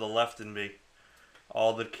running to the left of me.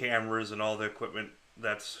 All the cameras and all the equipment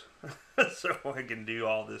that's so I can do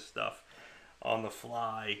all this stuff on the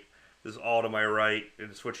fly. This is all to my right,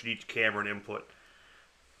 and switching each camera and input.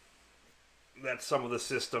 That's some of the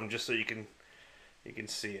system, just so you can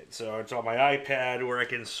see it. So it's on my iPad where I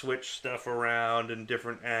can switch stuff around in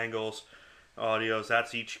different angles. Audios,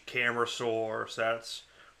 that's each camera source, that's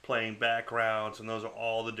playing backgrounds, and those are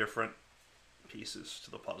all the different pieces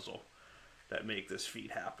to the puzzle that make this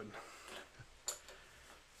feed happen.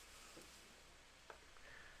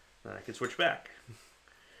 Then I can switch back.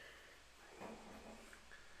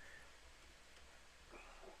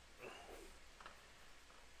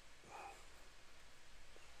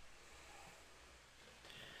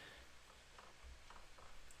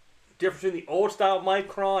 Difference between the old style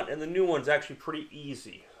micron and the new one's actually pretty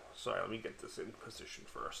easy. Sorry, let me get this in position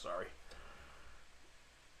first, sorry.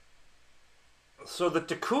 So the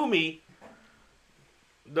Takumi,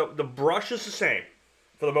 the brush is the same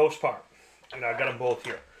for the most part. And I've got them both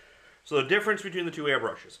here. So the difference between the two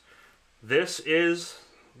airbrushes. This is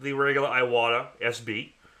the regular Iwata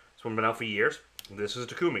SB. This one's been out for years. This is a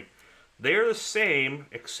Takumi. They're the same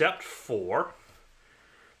except for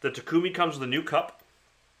the Takumi comes with a new cup.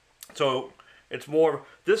 So it's more,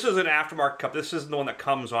 this is an aftermarket cup. This isn't the one that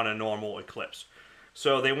comes on a normal Eclipse.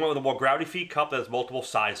 So they went with a more gravity feed cup that has multiple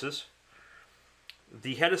sizes.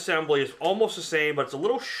 The head assembly is almost the same, but it's a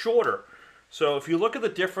little shorter. So if you look at the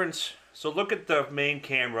difference, so look at the main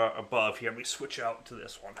camera above here. Let me switch out to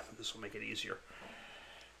this one. This will make it easier.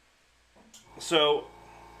 So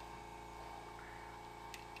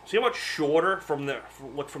see how much shorter from the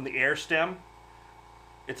air stem?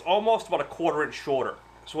 It's almost about a 1/4 inch shorter.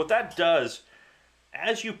 So what that does,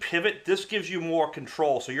 as you pivot, this gives you more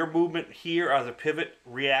control. So your movement here as a pivot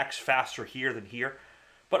reacts faster here than here.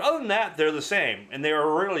 But other than that, they're the same. And they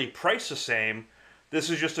are really priced the same. This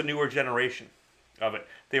is just a newer generation of it.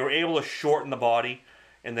 They were able to shorten the body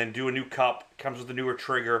and then do a new cup. It comes with a newer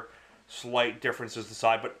trigger. Slight differences the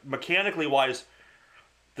side. But mechanically wise,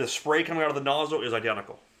 the spray coming out of the nozzle is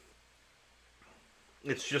identical.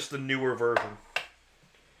 It's just the newer version.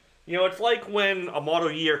 You know, it's like when a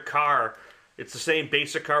model year car, it's the same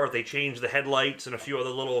basic car, but they change the headlights and a few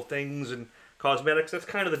other little things and cosmetics. That's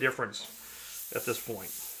kind of the difference at this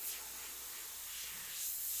point.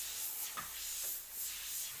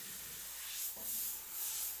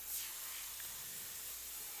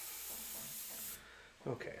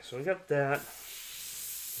 Okay, so we got that.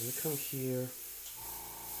 I'm going to come here.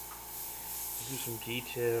 Do some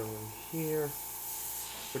detail in here.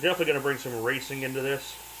 We're definitely going to bring some racing into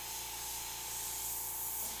this.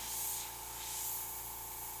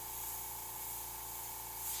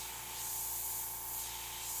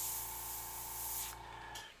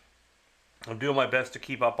 I'm doing my best to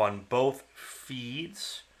keep up on both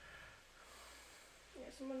feeds.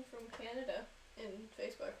 someone from Canada in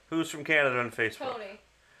Facebook. Who's from Canada on Facebook? Tony.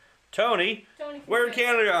 Tony? Tony from Where in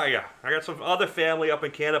Canada. Canada are you? I got some other family up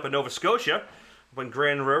in Canada, up in Nova Scotia, up in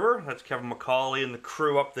Grand River. That's Kevin McCauley and the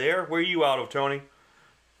crew up there. Where are you out of, Tony?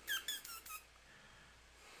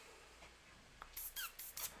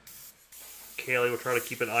 Kaylee will try to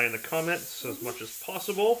keep an eye on the comments as much as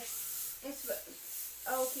possible.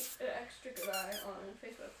 I'll keep an extra good eye on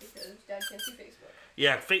Facebook because Dad can't see Facebook.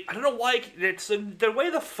 Yeah, I don't know why it's the way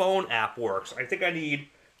the phone app works. I think I need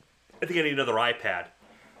another iPad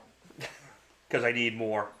because I need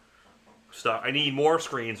more stuff. I need more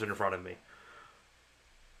screens in front of me.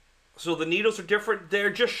 So the needles are different.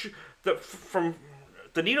 They're just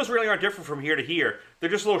the needles really aren't different from here to here. They're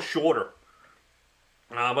just a little shorter,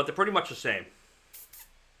 but they're pretty much the same.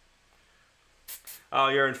 Oh,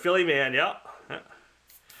 you're in Philly, man. Yeah.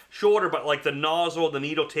 Shorter, but like the nozzle, the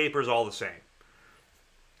needle taper is all the same.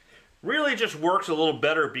 Really just works a little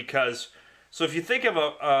better because, so if you think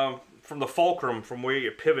of from the fulcrum, from where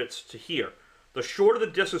it pivots to here, the shorter the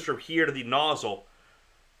distance from here to the nozzle,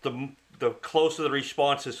 the closer the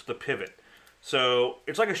response is to the pivot. So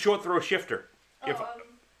it's like a short throw shifter. If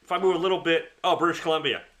I move a little bit, British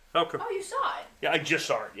Columbia. Okay. Oh, you saw it? Yeah, I just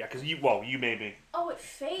saw it. Yeah, because you made me. Oh, it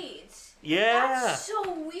fades. Yeah. That's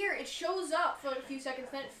so weird. It shows up for like a few seconds,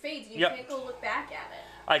 then it fades, and you can't go look back at it.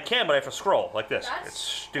 I can, but I have to scroll like this. It's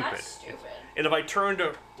stupid. That's stupid. And if I turn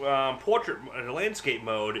to portrait landscape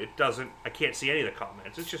mode, it doesn't. I can't see any of the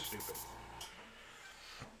comments. It's just stupid.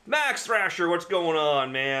 Max Thrasher, what's going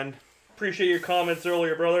on, man? Appreciate your comments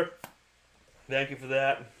earlier, brother. Thank you for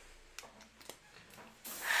that.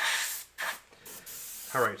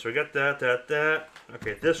 All right, so we got that.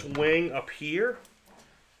 Okay, this wing up here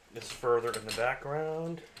is further in the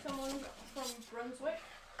background. Someone from Brunswick.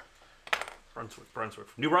 Brunswick.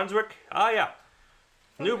 New Brunswick? Ah, yeah.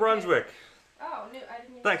 New Brunswick. Oh, I didn't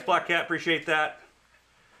even Thanks, Black Cat. Appreciate that.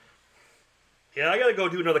 Yeah, I gotta go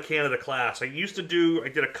do another Canada class. I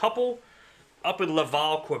did a couple up in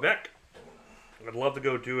Laval, Quebec. I'd love to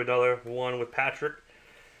go do another one with Patrick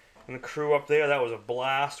and the crew up there. That was a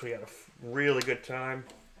blast. We had a really good time.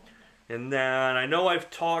 And then I know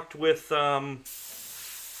I've talked with man,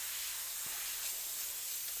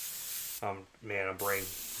 I'm brain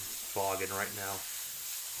fogging right now.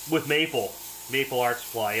 With Maple Art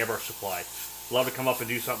Supply, Airbrush Supply. Love to come up and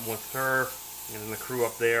do something with her and the crew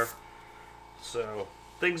up there. So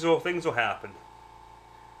things will happen.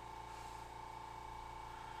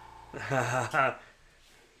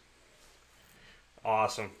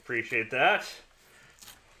 Awesome, appreciate that.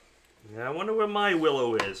 Yeah, I wonder where my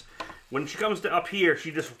Willow is. When she comes to up here,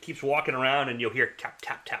 she just keeps walking around, and you'll hear tap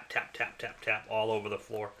tap tap tap tap tap tap all over the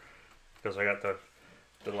floor. Because I got the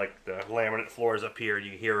laminate floors up here, and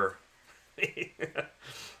you hear her.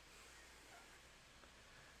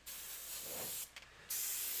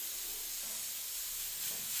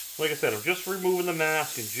 Like I said, I'm just removing the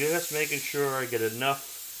mask and just making sure I get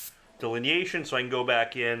enough delineation so I can go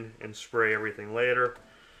back in and spray everything later.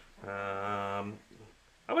 I'm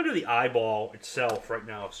going to do the eyeball itself right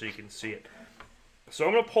now so you can see it. So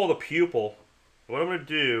I'm going to pull the pupil. What I'm going to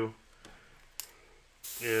do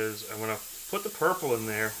is I'm going to put the purple in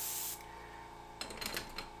there.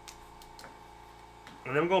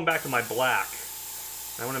 And then I'm going back to my black.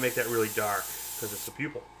 I want to make that really dark because it's the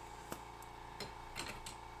pupil.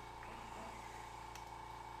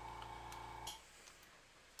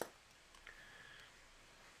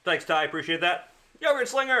 Thanks, Ty. Appreciate that. Yogurt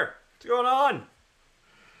Slinger, what's going on?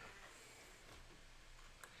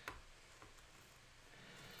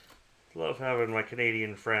 Love having my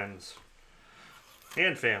Canadian friends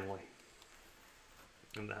and family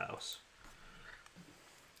in the house.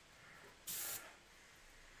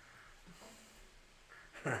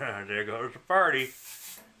 There goes the party.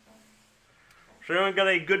 So anyone got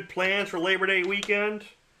any good plans for Labor Day weekend?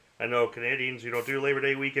 I know Canadians, you don't do Labor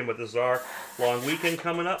Day weekend, but this is our long weekend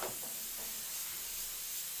coming up.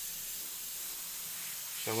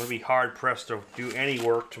 So I'm going to be hard pressed to do any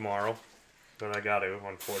work tomorrow. But I got to,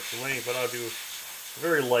 unfortunately. But I'll do a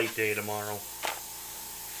very light day tomorrow.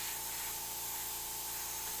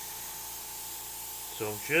 So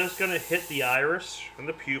I'm just going to hit the iris and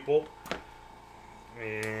the pupil.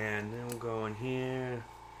 And then we'll go in here.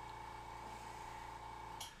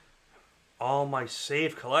 All my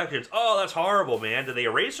saved collections. Oh, that's horrible, man. Did they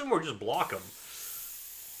erase them or just block them?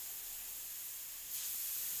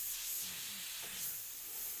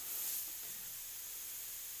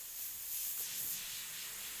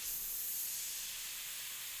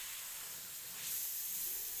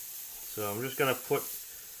 So I'm just going to put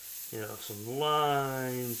you know, some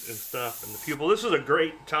lines and stuff in the pupil. This is a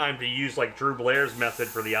great time to use like Drew Blair's method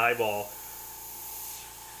for the eyeball.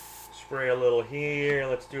 Spray a little here.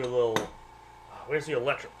 Let's do a little. Where's the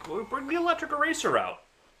electric? Bring the electric eraser out.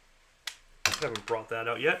 I haven't brought that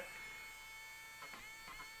out yet.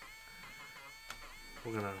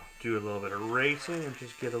 We're gonna do a little bit of erasing and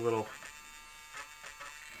just get a little.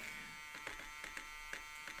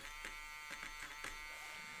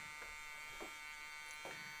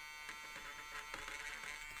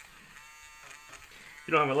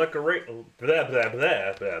 You don't have electric eraser. Blah blah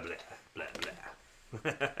blah blah blah blah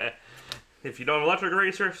blah. If you don't have electric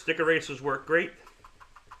eraser, stick erasers work great.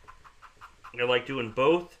 I like doing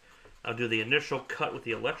both. I'll do the initial cut with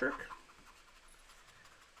the electric.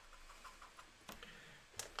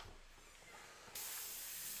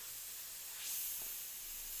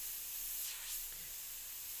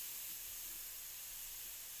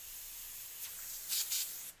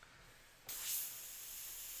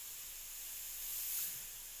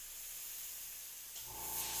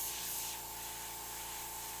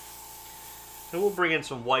 So we'll bring in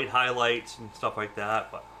some white highlights and stuff like that,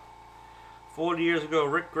 but 40 years ago,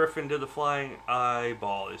 Rick Griffin did the flying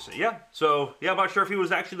eyeball. They say, yeah. So, yeah, I'm not sure if he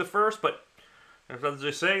was actually the first, but as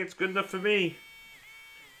they say, it's good enough for me.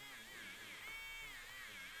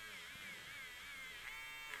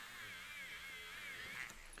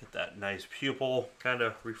 Get that nice pupil kind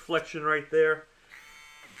of reflection right there.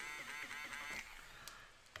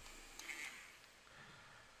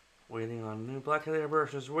 Waiting on new blackhead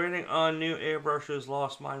airbrushes. Waiting on new airbrushes.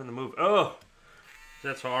 Lost mine in the move. Oh,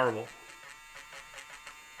 that's horrible.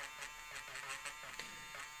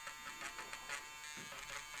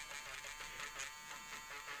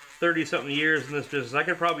 30-something years in this business. I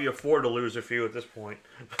could probably afford to lose a few at this point.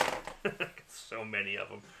 So many of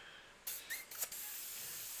them.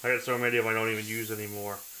 I got so many of them I don't even use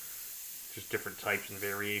anymore. Just different types and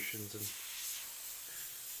variations and.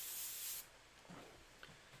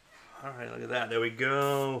 Alright, look at that. There we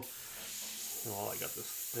go. Well, I got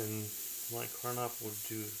this thin line run up. We'll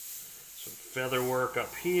do some feather work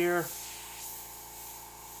up here.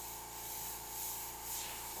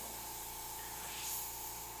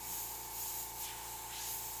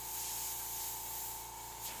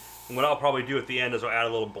 And what I'll probably do at the end is I'll add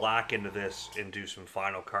a little black into this and do some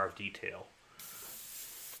final carve detail.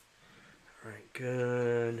 Alright,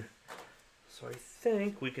 good. So I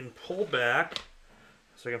think we can pull back.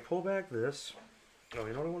 So I can pull back this. Oh,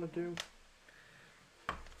 you know what I want to do?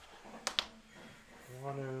 I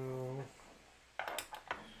want to...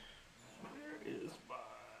 Where is my...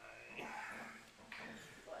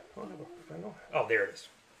 Oh, there it is.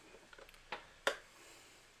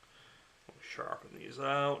 Sharpen these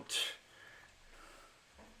out.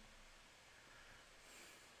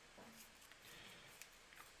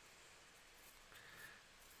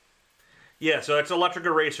 Yeah, so that's electric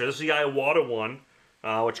eraser. This is the Iwata one.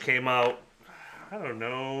 Which came out, I don't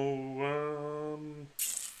know,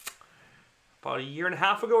 about a year and a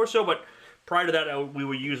half ago or so, but prior to that we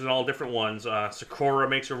were using all different ones. Sakura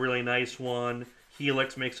makes a really nice one,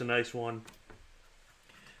 Helix makes a nice one.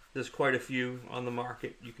 There's quite a few on the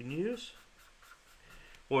market you can use.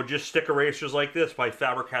 Or just stick erasers like this by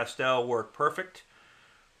Faber-Castell work perfect.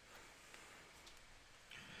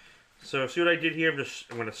 So see what I did here?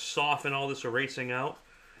 I'm going to soften all this erasing out.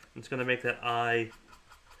 It's going to make that eye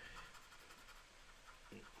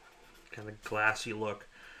kind of glassy look.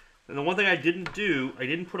 And the one thing I didn't do, I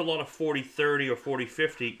didn't put a lot of 40-30 or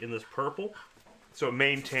 40-50 in this purple, so it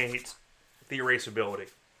maintains the erasability.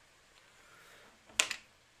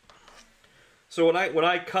 So when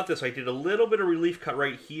I cut this, I did a little bit of relief cut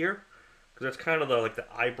right here, because that's kind of like the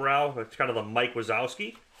eyebrow. That's kind of the Mike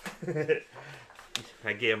Wazowski.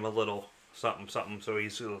 I gave him a little something, so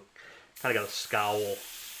he's kind of got a scowl.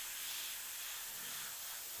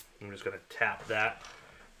 I'm just going to tap that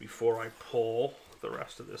before I pull the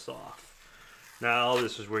rest of this off. Now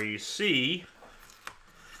this is where you see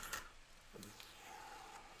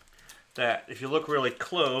that if you look really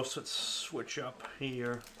close, let's switch up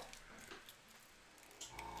here.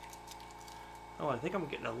 Oh, I think I'm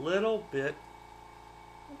getting a little bit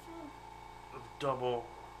of double.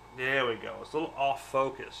 There we go. It's a little off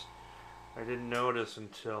focus. I didn't notice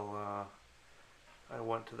until I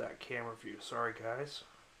went to that camera view. Sorry, guys.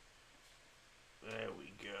 There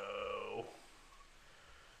we go.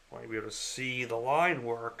 Want to be able to see the line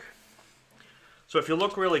work. So if you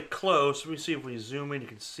look really close, let me see if we zoom in, you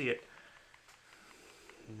can see it.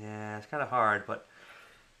 Yeah, it's kind of hard, but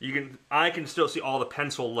I can still see all the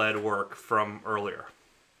pencil lead work from earlier.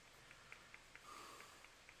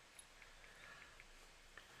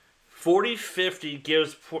 4050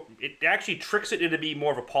 gives, it actually tricks it into being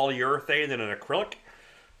more of a polyurethane than an acrylic.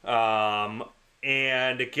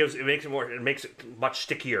 And it makes it much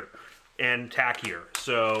stickier and tackier.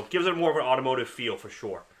 So it gives it more of an automotive feel for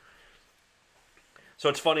sure. So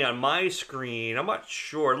it's funny, on my screen, I'm not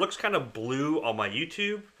sure, it looks kind of blue on my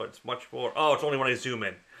YouTube, but it's much more, oh, it's only when I zoom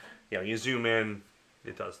in. Yeah, when you zoom in,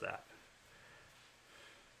 it does that.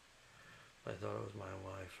 I thought it was my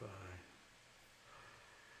Wi-Fi.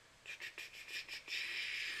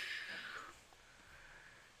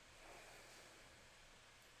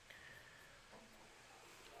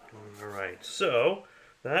 Alright, so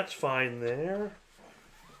that's fine there.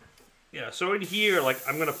 Yeah, so in here, like,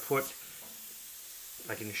 I'm going to put,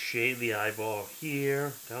 I can shade the eyeball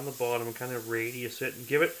here, down the bottom, and kind of radius it and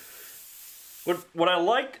give it. What I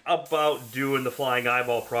liked about doing the flying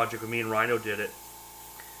eyeball project when me and Rhino did it,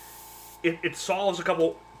 it solves a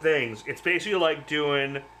couple things. It's basically like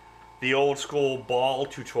doing the old school ball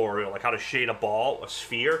tutorial, like how to shade a ball, a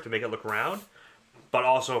sphere, to make it look round, but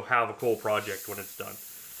also have a cool project when it's done.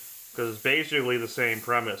 Because it's basically the same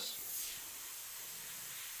premise.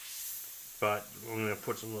 But I'm going to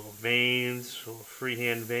put some little veins, little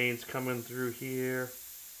freehand veins coming through here.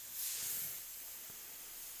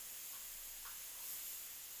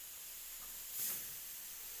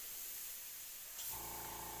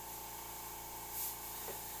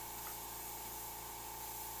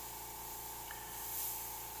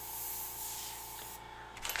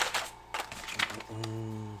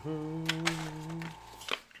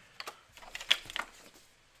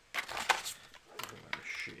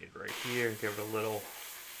 Here, give it a little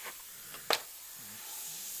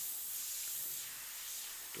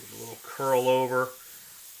curl over.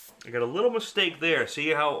 I got a little mistake there. See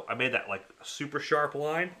how I made that like a super sharp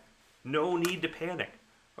line? No need to panic.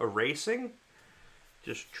 Erasing,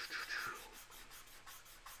 just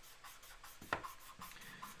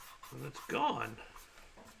and it's gone.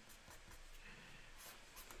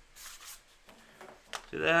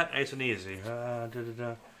 See that? Nice and easy.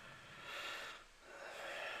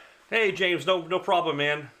 Hey James, no problem,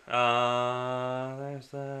 man. There's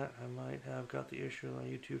that. I might have got the issue on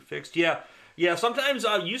YouTube fixed. Yeah. Sometimes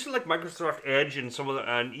using like Microsoft Edge and some of the,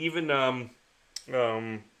 and even I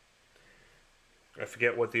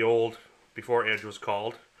forget what the old before Edge was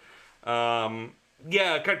called. Yeah,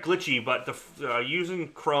 it got glitchy, but the using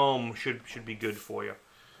Chrome should be good for you.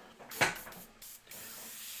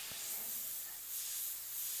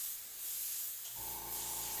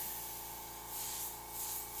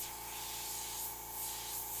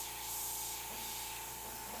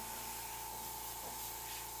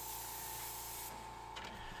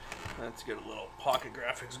 Let's get a little pocket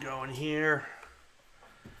graphics going here.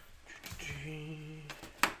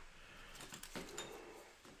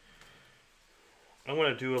 I'm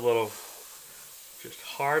going to do a little just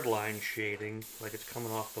hard line shading, like it's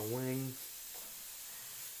coming off the wing.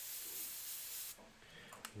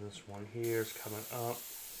 And this one here is coming up.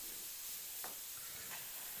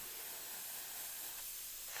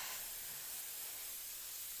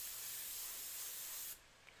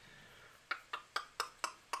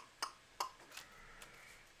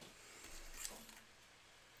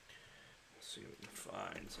 See what we can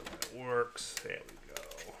find so that works. There we go.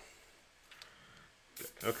 Good.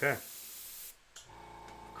 Okay.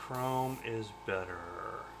 Chrome is better.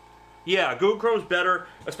 Yeah, Google Chrome's better,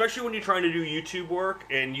 especially when you're trying to do YouTube work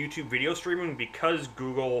and YouTube video streaming, because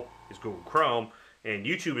Google is Google Chrome and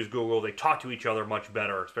YouTube is Google. They talk to each other much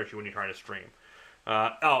better, especially when you're trying to stream.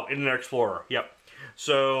 Oh, Internet Explorer. Yep.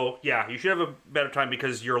 So yeah, you should have a better time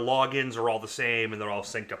because your logins are all the same and they're all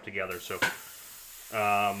synced up together. So.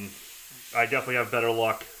 I definitely have better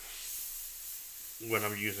luck when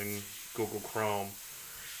I'm using Google Chrome.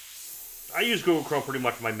 I use Google Chrome pretty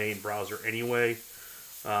much my main browser anyway.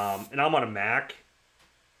 And I'm on a Mac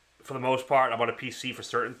for the most part. I'm on a PC for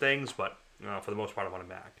certain things, but for the most part I'm on a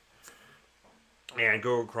Mac. And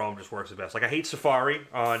Google Chrome just works the best. Like I hate Safari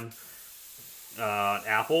on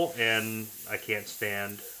Apple, and I can't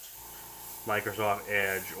stand Microsoft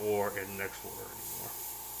Edge or Internet Explorer anymore.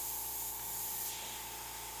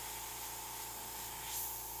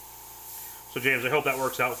 So James, I hope that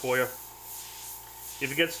works out for you. If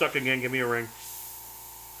you get stuck again, give me a ring.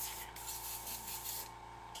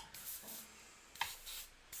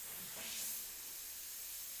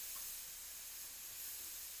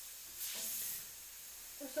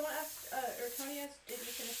 Someone asked, or Tony asked, did you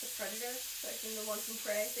finish the Predator? Like the one from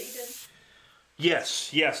Prey that you did?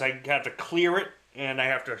 Yes. I have to clear it, and I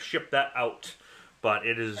have to ship that out. But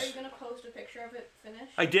it is... Are you going to post a picture of it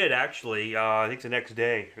finished? I did, actually. I think the next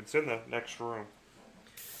day. It's in the next room,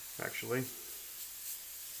 actually.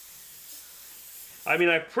 I mean,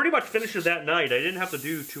 I pretty much finished it that night. I didn't have to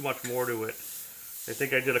do too much more to it. I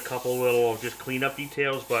think I did a couple little just cleanup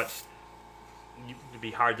details, but it'd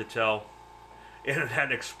be hard to tell. And it had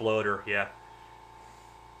an exploder, yeah.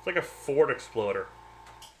 It's like a Ford exploder.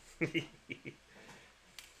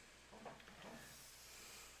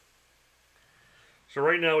 So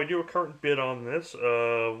right now we do a current bid on this,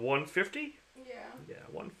 150? Yeah. Yeah,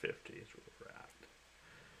 150 is where we're at.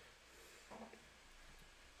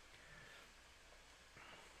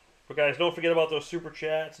 But guys, don't forget about those super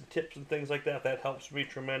chats and tips and things like that. That helps me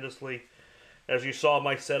tremendously. As you saw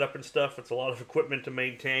my setup and stuff, it's a lot of equipment to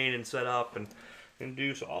maintain and set up and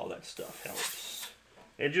do, so all that stuff helps.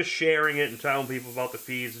 And just sharing it and telling people about the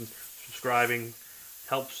feeds and subscribing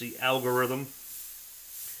helps the algorithm.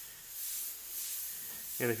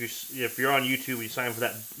 And if you're on YouTube, you sign for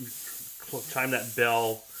that, time that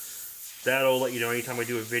bell. That'll let you know anytime I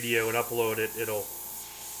do a video and upload it. It'll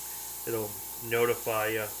notify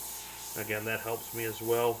you. Again, that helps me as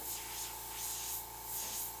well.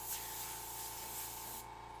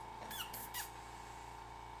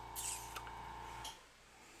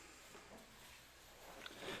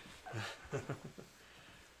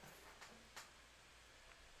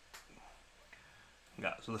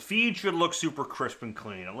 Yeah, so the feed should look super crisp and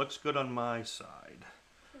clean. It looks good on my side.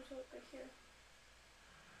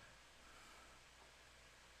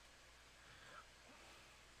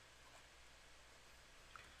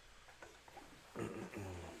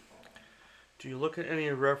 Do you look at any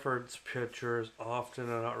reference pictures often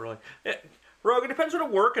or not really? Rogue, it depends what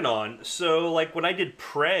I'm working on. So, like, when I did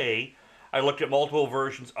Prey, I looked at multiple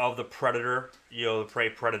versions of the Predator, the Prey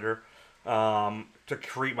Predator, to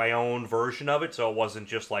create my own version of it, so it wasn't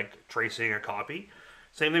just, like, tracing a copy.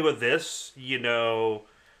 Same thing with this,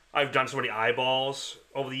 I've done so many eyeballs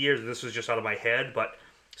over the years, and this is just out of my head, but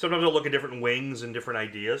sometimes I'll look at different wings and different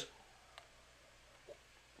ideas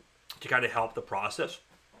to kind of help the process.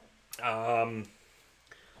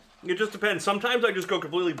 It just depends. Sometimes I just go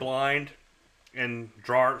completely blind and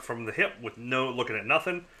draw it from the hip with looking at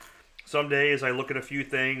nothing. Some days I look at a few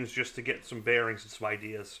things just to get some bearings and some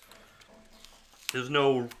ideas. There's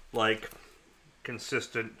no, like,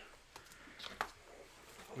 consistent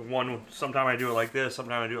one. Sometimes I do it like this,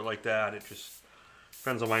 sometimes I do it like that. It just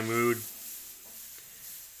depends on my mood.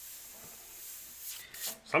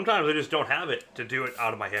 Sometimes I just don't have it to do it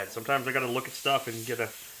out of my head. Sometimes I gotta look at stuff and get a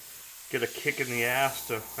kick in the ass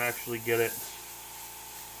to actually get it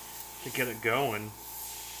going.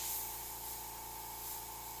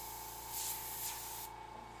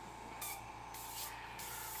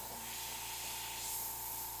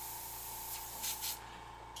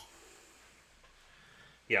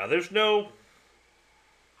 Yeah, there's no,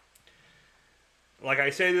 like,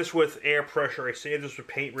 I say this with air pressure, I say this with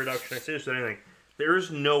paint reduction, I say this with anything. There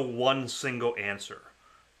is no one single answer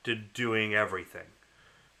to doing everything.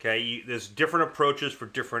 Okay, there's different approaches for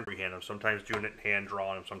different freehand. I'm sometimes doing it hand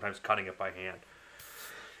drawn, I'm sometimes cutting it by hand.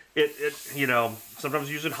 Sometimes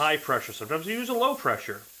using high pressure, sometimes using low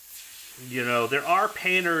pressure. There are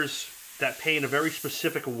painters that paint a very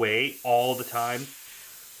specific way all the time.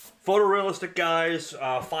 Photorealistic guys,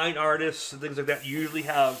 fine artists, and things like that usually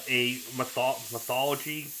have a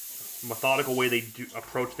methodical way they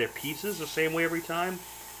approach their pieces the same way every time,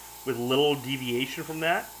 with little deviation from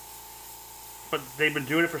that. But they've been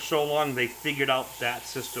doing it for so long, they figured out that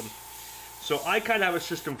system. So I kind of have a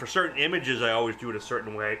system for certain images. I always do it a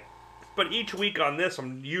certain way. But each week on this,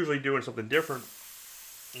 I'm usually doing something different.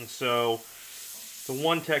 And so the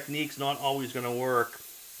one technique's not always going to work.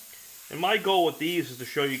 And my goal with these is to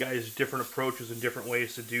show you guys different approaches and different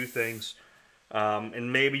ways to do things.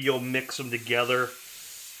 And maybe you'll mix them together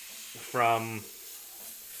from,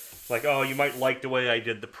 like, oh, you might like the way I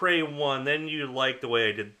did the Prey one, then you like the way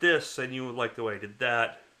I did this, and you would like the way I did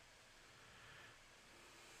that.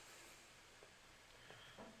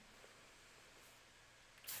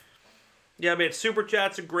 Yeah, man, Super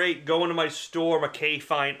Chats are great. Going to my store, McKay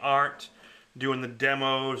Fine Art, doing the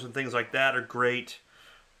demos and things like that are great.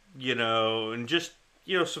 And just,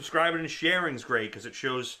 subscribing and sharing is great because it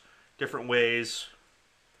shows different ways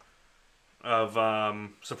of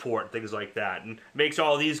support, things like that. And makes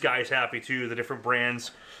all these guys happy too, the different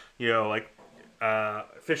brands, like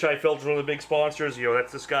Fisheye Filter, one of the big sponsors.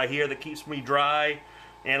 That's this guy here that keeps me dry.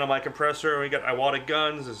 And on my compressor, we got Iwata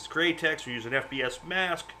Guns, this is Graytex, we're using FBS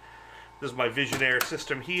mask. This is my Visionaire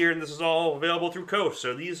system here, and this is all available through Coast.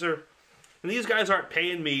 So these guys aren't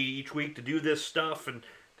paying me each week to do this stuff, and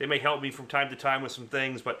they may help me from time to time with some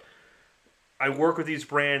things, but I work with these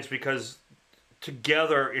brands because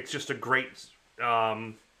together it's just a great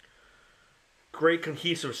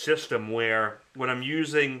cohesive system where when I'm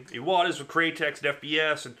using waters with Cratex and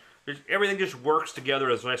FBS, and everything just works together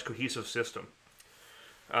as a nice cohesive system.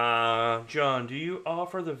 John, do you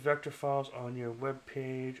offer the vector files on your web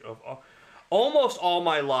page of almost all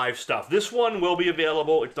my live stuff? This one will be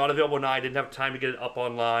available. It's not available now. I didn't have time to get it up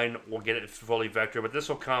online. We'll get it fully vector, but this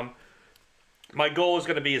will come. My goal is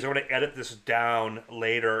going to be I'm going to edit this down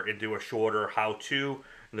later and do a shorter how-to,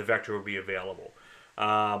 and the vector will be available.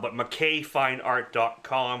 But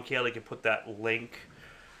McKayFineArt.com, Kaylee can put that link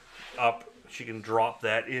up. She can drop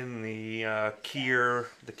that in the Keyer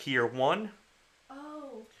 1.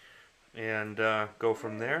 Oh. And go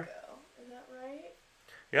from there. Is that right?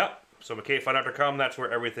 Yep. So McKayFineArt.com, that's where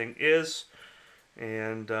everything is.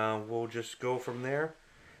 And we'll just go from there.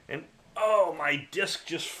 And, oh, my disk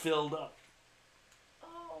just filled up.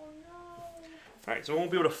 Alright, so we won't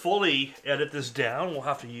be able to fully edit this down. We'll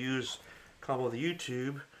have to use a couple of the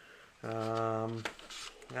YouTube. I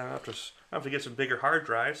have to get some bigger hard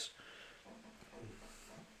drives.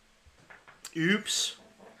 Oops.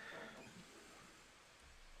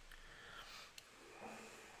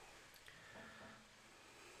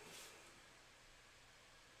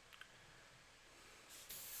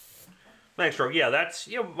 Thanks, Rogue. Yeah, that's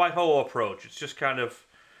my whole approach. It's just kind of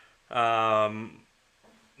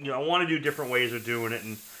I want to do different ways of doing it,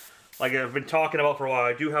 and like I've been talking about for a while,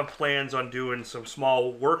 I do have plans on doing some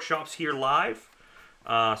small workshops here live,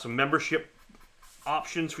 some membership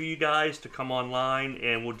options for you guys to come online,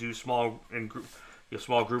 and we'll do small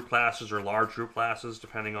group classes or large group classes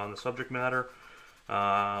depending on the subject matter.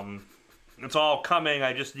 It's all coming.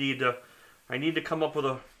 I just need to come up with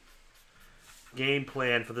a game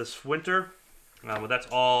plan for this winter, but that's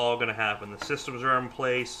all going to happen. The systems are in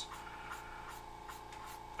place.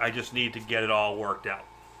 I just need to get it all worked out.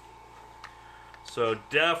 So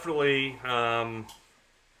definitely,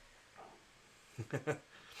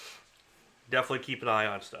 definitely keep an eye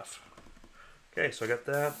on stuff. Okay, so I got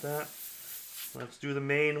that. Let's do the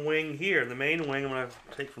main wing here. The main wing I'm going to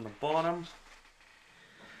take from the bottom.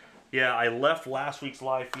 Yeah, I left last week's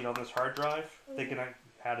live feed on this hard drive, thinking I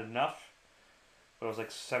had enough. But it was like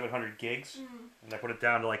 700 gigs. And I put it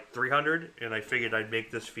down to like 300, and I figured I'd make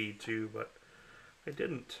this feed too, but I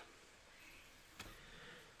didn't.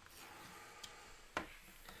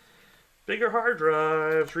 Bigger hard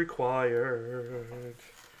drives required.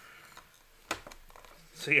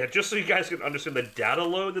 So yeah, just so you guys can understand the data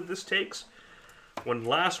load that this takes, when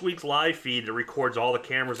last week's live feed it records all the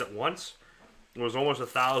cameras at once, it was almost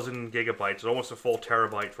 1,000 gigabytes, almost a full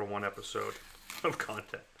terabyte for one episode of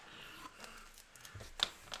content.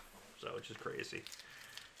 So it's just crazy.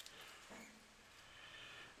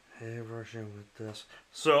 Airbrushing with this.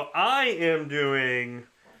 So I am doing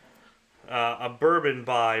a bourbon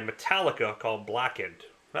by Metallica called Blackened.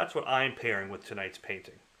 That's what I'm pairing with tonight's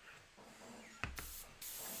painting.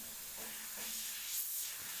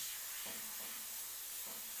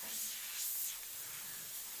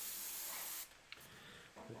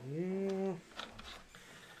 Yeah.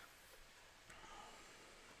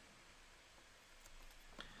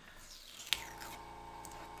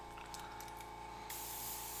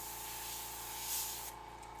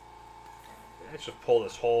 Let's just pull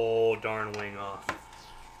this whole darn wing off.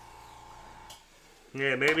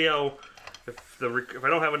 Yeah, maybe I'll, if I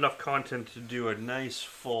don't have enough content to do a nice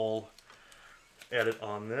full edit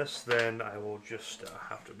on this, then I will just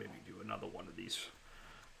have to maybe do another one of these.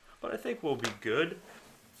 But I think we'll be good.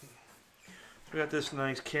 We got this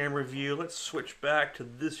nice camera view. Let's switch back to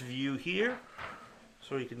this view here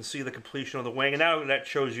so you can see the completion of the wing. And now that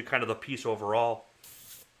shows you kind of the piece overall.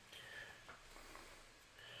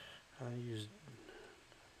 I use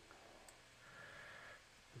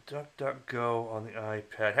DuckDuckGo on the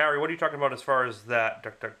iPad. Harry, what are you talking about as far as that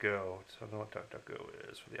DuckDuckGo? I don't know what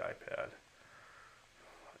DuckDuckGo is for the iPad.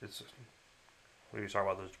 It's, what are you talking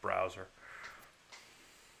about? This browser.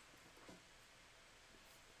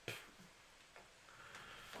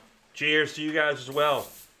 Cheers to you guys as well.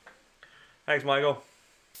 Thanks, Michael.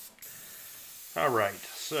 Alright,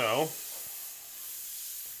 so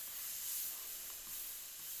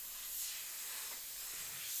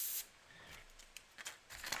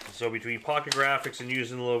between Pocket Graphics and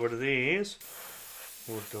using a little bit of these,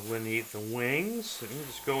 we'll delineate the wings. So you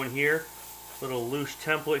just go in here, little loose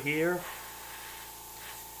template here.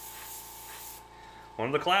 One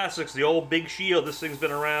of the classics, the old Big Shield. This thing's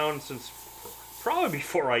been around since probably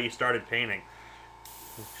before I started painting,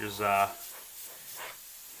 which is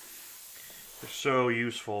so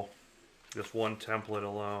useful. Just one template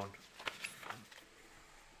alone.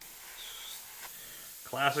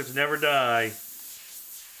 Classics never die.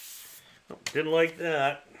 Oh, didn't like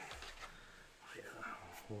that. Yeah,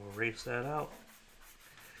 we'll erase that out.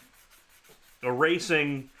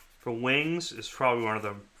 erasing for wings is probably one of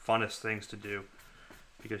the funnest things to do,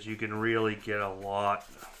 because you can really get a lot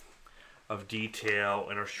of detail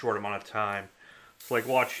in a short amount of time. So like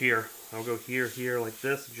watch here, I'll go here like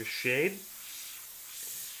this and just shade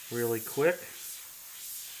really quick.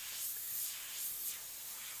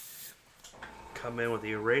 Come in with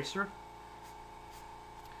the eraser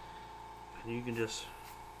and you can just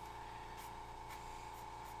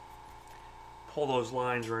pull those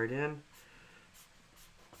lines right in.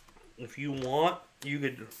 If you want, you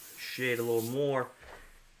could shade a little more.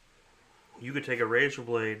 You could take a razor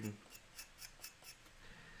blade and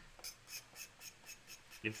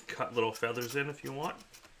you can cut little feathers in if you want.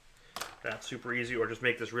 That's super easy, or just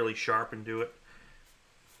make this really sharp and do it.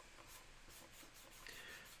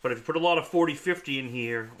 But if you put a lot of 40-50 in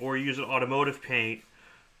here, or use an automotive paint,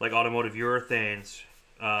 like automotive urethanes,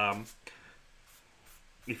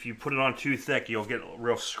 if you put it on too thick, you'll get a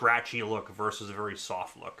real scratchy look versus a very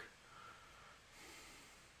soft look.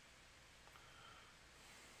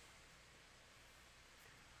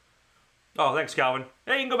 Oh, thanks, Calvin.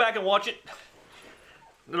 Hey, you can go back and watch it.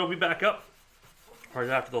 It'll be back up right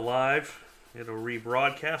after the live. It'll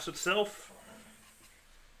rebroadcast itself.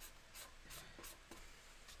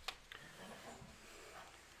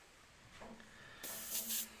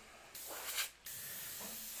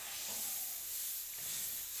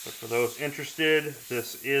 But for those interested,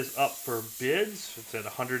 this is up for bids. It's at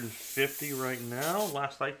 $150 right now,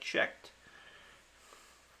 last I checked.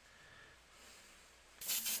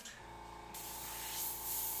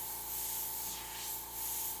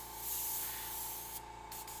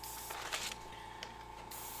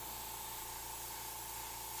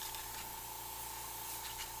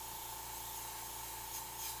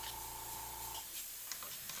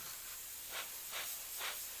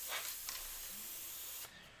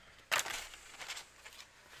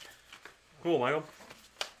 Cool, Michael.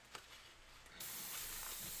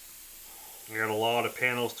 We got a lot of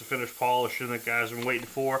panels to finish polishing that guys have been waiting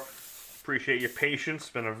for. Appreciate your patience. It's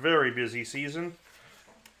been a very busy season.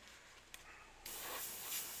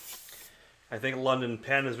 I think London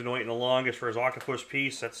Pen has been waiting the longest for his octopus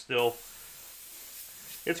piece. That's still...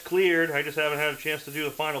 It's cleared. I just haven't had a chance to do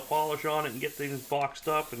the final polish on it and get things boxed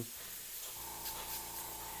up. And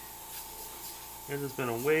it has been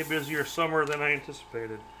a way busier summer than I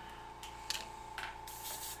anticipated.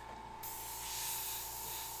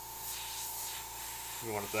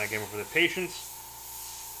 We want to thank everyone for their patience.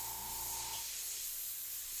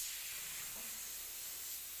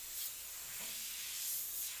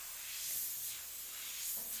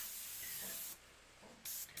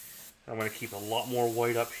 I'm going to keep a lot more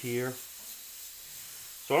white up here.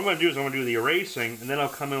 So what I'm going to do is I'm going to do the erasing, and then I'll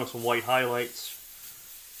come in with some white highlights.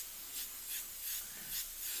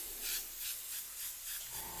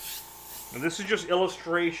 And this is just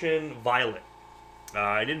Illustration Violet.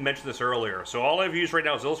 I didn't mention this earlier. So all I've used right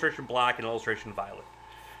now is Illustration Black and Illustration Violet.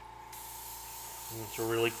 It's a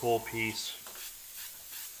really cool piece.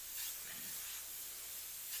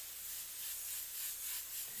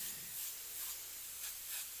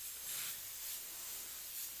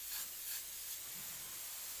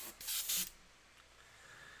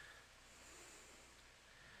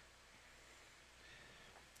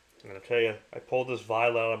 I'm going to tell you, I pulled this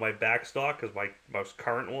violet out of my backstock because my most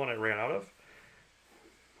current one I ran out of.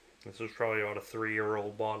 This was probably about a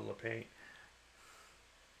 3-year-old bottle of paint.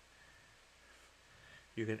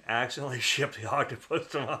 You can accidentally ship the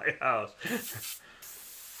octopus to my house.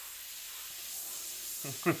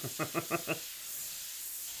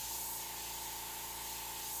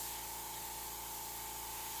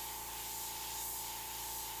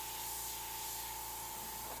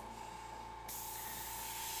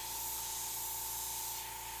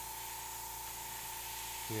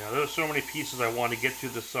 Yeah, there's so many pieces I wanted to get to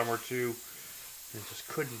this summer too, and just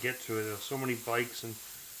couldn't get to it. There were so many bikes, and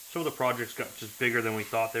some of the projects got just bigger than we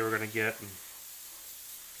thought they were going to get. And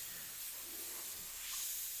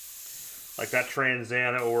like that Trans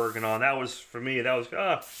Am that we're working on, that was, for me, that was,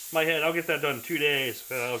 my head, I'll get that done in 2 days.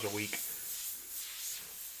 That was a week.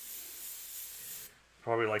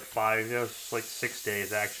 Probably like 5, it was like 6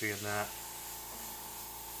 days actually in that.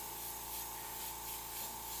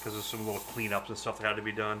 Because there's some little cleanups and stuff that had to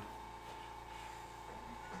be done.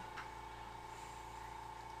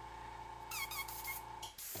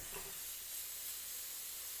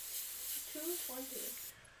 $2.20.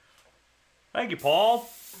 Thank you, Paul.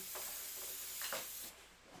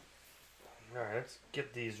 Alright, let's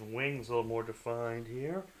get these wings a little more defined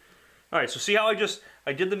here. Alright, so see how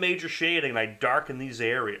I did the major shading and I darkened these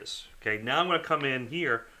areas. Okay, now I'm going to come in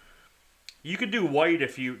here. You could do white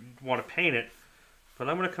if you want to paint it. But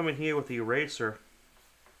I'm going to come in here with the eraser,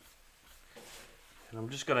 and I'm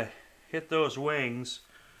just going to hit those wings,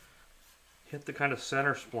 hit the kind of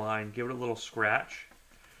center spline, give it a little scratch,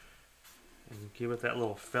 and give it that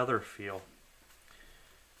little feather feel.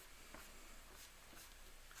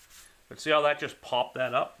 But see how that just popped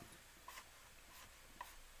that up?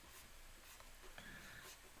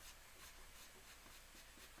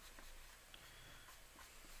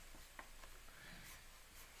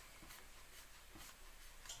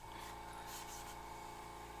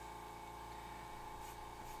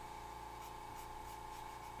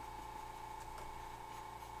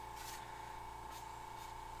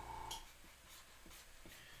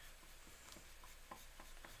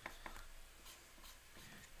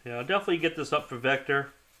 Yeah, I'll definitely get this up for Vector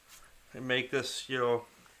and make this, you know,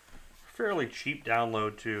 fairly cheap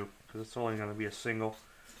download too, because it's only going to be a single.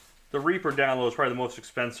 The Reaper download is probably the most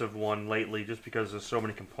expensive one lately, just because there's so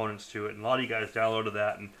many components to it, and a lot of you guys downloaded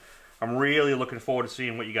that, and I'm really looking forward to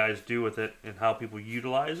seeing what you guys do with it and how people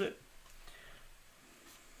utilize it.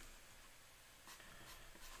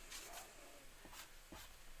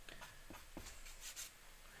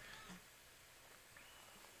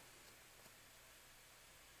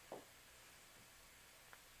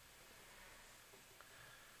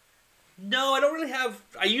 No, I don't really have...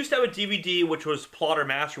 I used to have a DVD, which was Plotter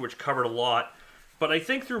Master, which covered a lot. But I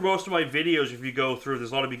think through most of my videos, if you go through,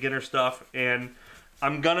 there's a lot of beginner stuff. And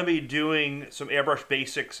I'm going to be doing some Airbrush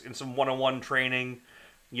basics and some 101 training,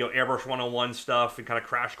 you know, Airbrush 101 stuff and kind of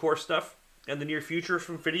crash course stuff in the near future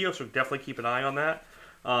from videos. So definitely keep an eye on that.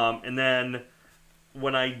 And then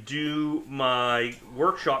when I do my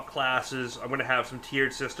workshop classes, I'm going to have some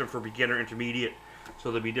tiered system for beginner, intermediate.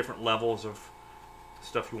 So there'll be different levels of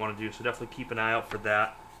stuff you want to do, so definitely keep an eye out for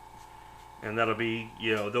that. And that'll be,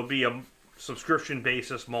 you know, there'll be a subscription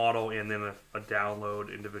basis model and then a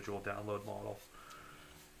download, individual download model.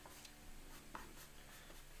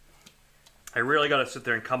 I really got to sit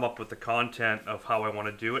there and come up with the content of how I want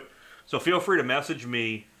to do it. So feel free to message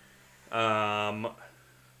me, Demetrius,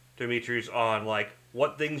 on like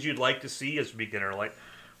what things you'd like to see as a beginner, like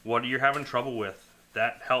what you're having trouble with.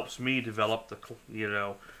 That helps me develop the, you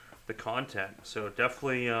know, the content. So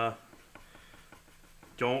definitely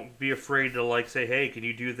don't be afraid to like say, hey, can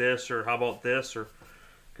you do this, or how about this, or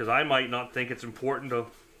because I might not think it's important to,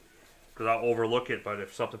 because I'll overlook it, but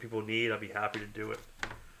if something people need, I'll be happy to do it.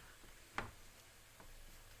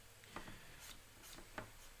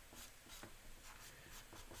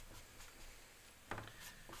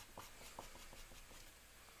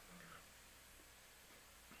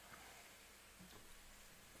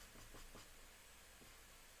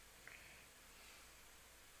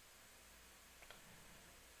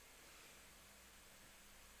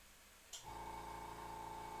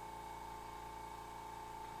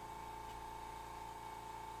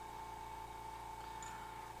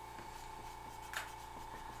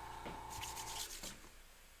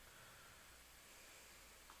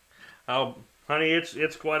 Honey,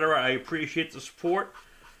 it's quite alright. I appreciate the support.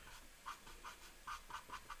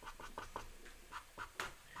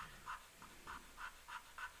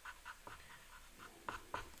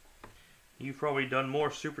 You've probably done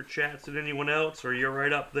more super chats than anyone else, or you're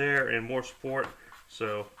right up there, and more support.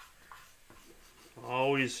 So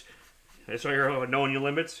always, that's why you're knowing your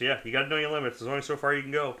limits. Yeah, you got to know your limits. There's only so far you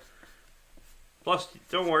can go. Plus,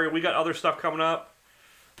 don't worry, we got other stuff coming up.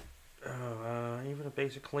 Even a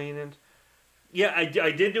basic cleaning. Yeah,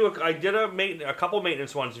 I did a couple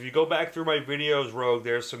maintenance ones. If you go back through my videos, Rogue,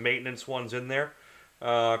 there's some maintenance ones in there.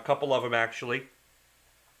 A couple of them actually.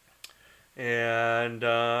 And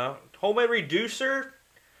homemade reducer,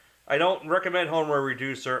 I don't recommend homemade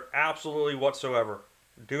reducer absolutely whatsoever.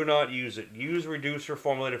 Do not use it. Use reducer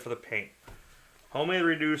formulated for the paint. Homemade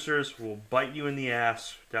reducers will bite you in the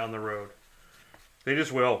ass down the road. They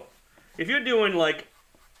just will. If you're doing like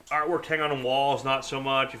artwork hang on walls, not so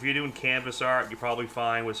much. If you're doing canvas art, you're probably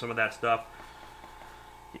fine with some of that stuff.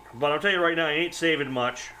 But I'll tell you right now, you ain't saving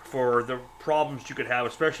much for the problems you could have,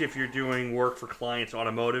 especially if you're doing work for clients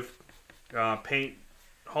automotive. Paint,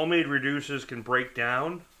 homemade reducers can break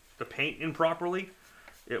down the paint improperly.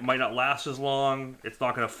 It might not last as long. It's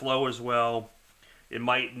not going to flow as well. It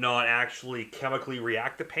might not actually chemically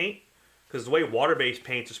react to paint, because the way water-based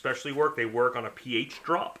paints especially work, they work on a pH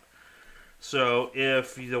drop. So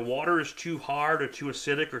if the water is too hard or too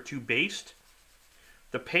acidic or too based,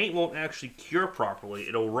 the paint won't actually cure properly.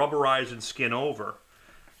 It'll rubberize and skin over.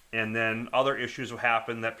 And then other issues will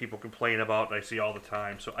happen that people complain about, and I see all the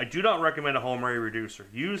time. So I do not recommend a homemade reducer.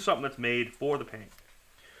 Use something that's made for the paint.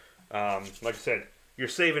 Like I said, you're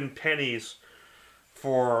saving pennies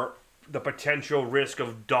for the potential risk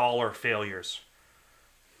of dollar failures.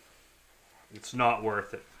 It's not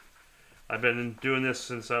worth it. I've been doing this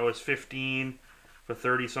since I was 15 for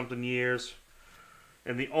 30-something years.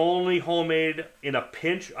 And the only homemade in a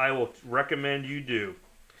pinch I will recommend you do.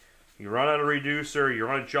 You run out of reducer,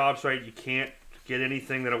 you're on a job site, you can't get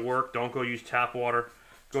anything that'll work, don't go use tap water.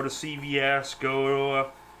 Go to CVS, go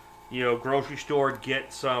to grocery store,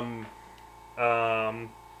 get some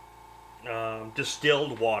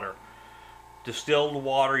distilled water. Distilled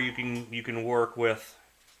water you can work with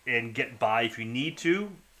and get by if you need to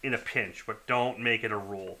in a pinch, but don't make it a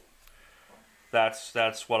rule.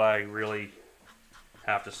 That's what I really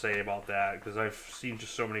have to say about that, because I've seen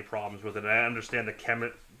just so many problems with it. I understand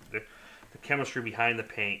the chemistry behind the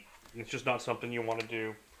paint. It's just not something you want to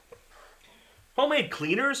do. Homemade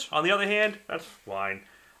cleaners, on the other hand, that's fine.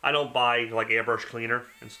 I don't buy like airbrush cleaner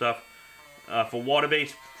and stuff. For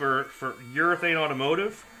water-based, for urethane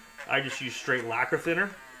automotive, I just use straight lacquer thinner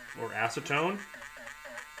or acetone.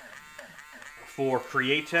 For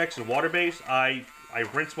Createx and water-based, I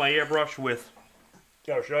rinse my airbrush with,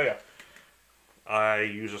 I'll show you. I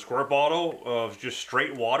use a squirt bottle of just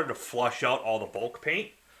straight water to flush out all the bulk paint.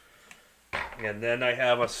 And then I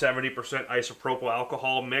have a 70% isopropyl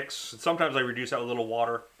alcohol mix. And sometimes I reduce that with a little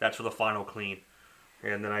water. That's for the final clean.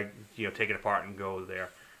 And then I take it apart and go there.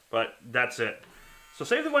 But that's it. So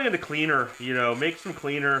save the money on the cleaner. Make some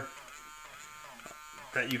cleaner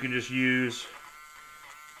that you can just use.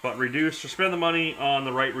 But spend the money on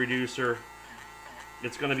the right reducer.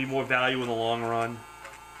 It's going to be more value in the long run.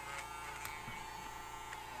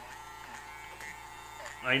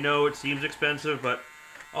 I know it seems expensive, but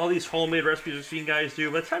all these homemade recipes I've seen guys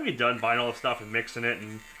do, by the time you're done buying all the stuff and mixing it,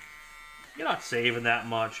 and you're not saving that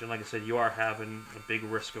much, and like I said, you are having a big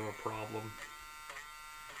risk of a problem.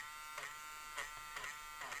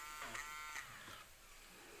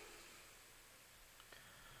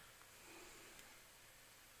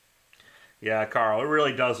 Yeah, Carl, it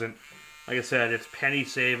really doesn't. Like I said, it's penny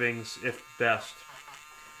savings, if best.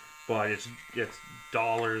 But it's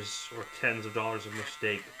dollars or tens of dollars of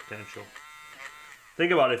mistake potential.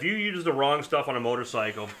 Think about it. If you use the wrong stuff on a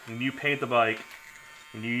motorcycle, and you paint the bike,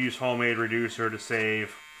 and you use homemade reducer to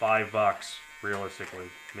save $5, realistically,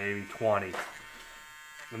 maybe 20.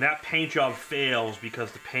 When that paint job fails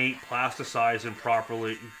because the paint plasticizes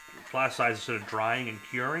improperly, instead of drying and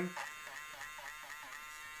curing,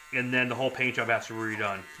 and then the whole paint job has to be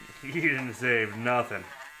redone. You didn't save nothing.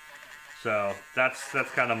 So that's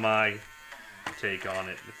kind of my take on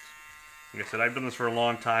it. Like I said, I've done this for a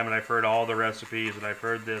long time, and I've heard all the recipes, and I've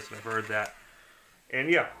heard this, and I've heard that. And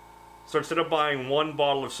yeah, so instead of buying one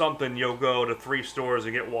bottle of something, you'll go to 3 stores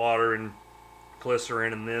and get water and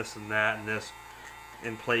glycerin and this and that and this,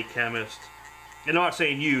 and play chemist. And I'm not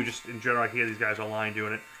saying you, just in general, I hear these guys online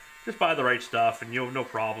doing it. Just buy the right stuff, and you'll have no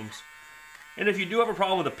problems. And if you do have a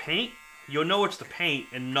problem with the paint, you'll know it's the paint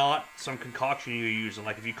and not some concoction you're using.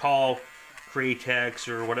 Like if you call Createx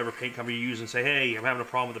or whatever paint company you use and say, hey, I'm having a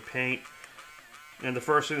problem with the paint, and the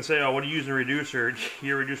first thing they say, oh, what are you using a reducer?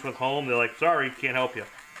 You're reducing with home. They're like, sorry, can't help you.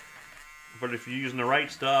 But if you're using the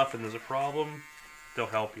right stuff and there's a problem, they'll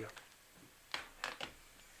help you.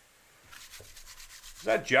 Is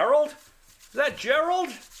that Gerald? Is that Gerald?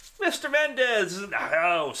 Mr. Mendez is in the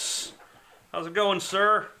house. How's it going,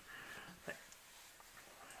 sir?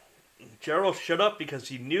 Gerald shut up because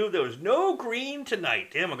he knew there was no green tonight.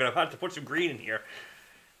 Damn, I'm going to have to put some green in here.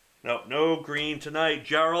 No green tonight.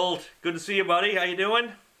 Gerald, good to see you, buddy. How you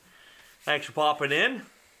doing? Thanks for popping in.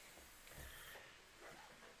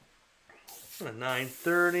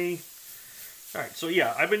 9:30. Alright, so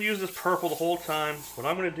yeah, I've been using this purple the whole time. What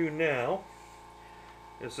I'm going to do now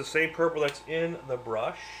is the same purple that's in the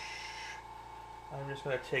brush. I'm just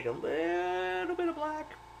going to take a little bit of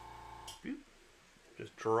black.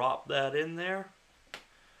 Just drop that in there.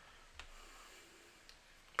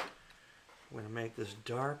 I'm going to make this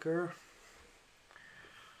darker.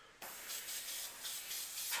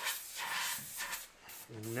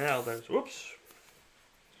 And now there's, whoops.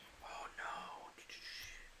 Oh no.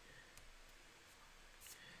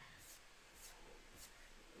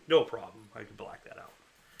 No problem. I can black that out.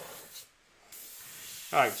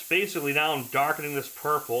 Alright, so basically now I'm darkening this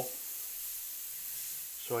purple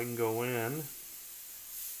so I can go in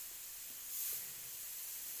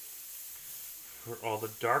for all the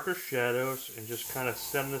darker shadows and just kind of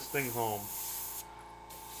send this thing home.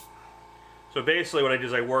 So basically what I did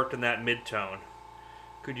is I worked in that mid-tone.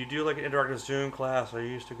 Could you do like an interactive Zoom class? I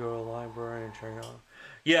used to go to the library and check out.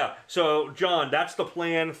 Yeah, so John, that's the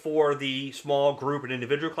plan for the small group and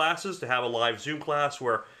individual classes, to have a live Zoom class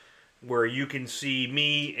where you can see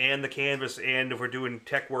me and the canvas, and if we're doing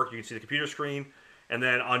tech work, you can see the computer screen. And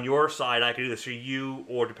then on your side, I can either see you,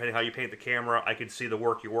 or depending how you paint the camera, I can see the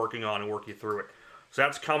work you're working on and work you through it. So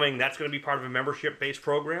that's coming. That's going to be part of a membership-based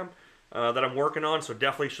program that I'm working on. So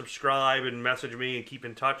definitely subscribe and message me and keep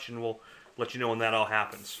in touch, and we'll let you know when that all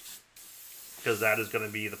happens. Because that is going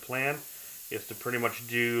to be the plan, is to pretty much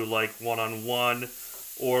do like one-on-one,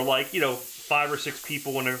 or like, you know, 5 or 6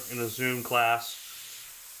 people in a Zoom class,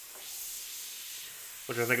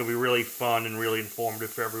 which I think will be really fun and really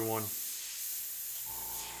informative for everyone.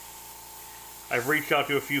 I've reached out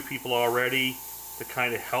to a few people already to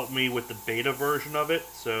kind of help me with the beta version of it,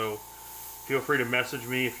 so feel free to message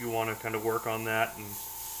me if you want to kind of work on that. And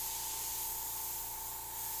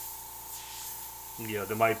you know,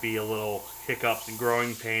 there might be a little hiccups and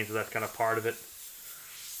growing pains, so that's kind of part of it.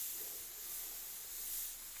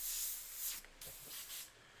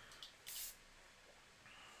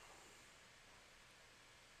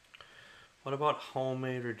 What about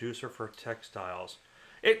homemade reducer for textiles?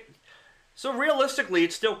 So realistically,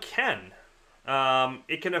 it still can.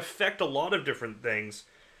 It can affect a lot of different things.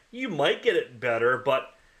 You might get it better,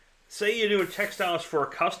 but say you're doing textiles for a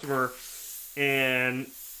customer, and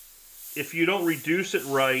if you don't reduce it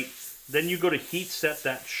right, then you go to heat set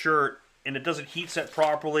that shirt, and it doesn't heat set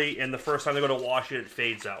properly, and the first time they go to wash it, it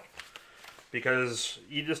fades out. Because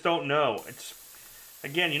you just don't know.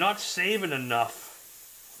 Again, you're not saving enough.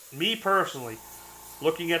 Me personally,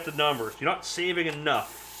 looking at the numbers, you're not saving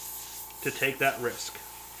enough to take that risk.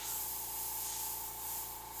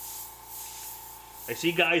 I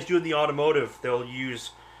see guys doing the automotive. They'll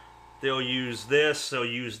use this, they'll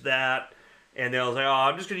use that, and they'll say, "Oh,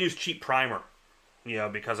 I'm just going to use cheap primer, you know,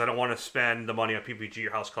 because I don't want to spend the money on PPG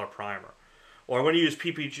or House Color primer, or I'm going to use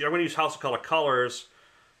PPG. I'm going to use House Color colors,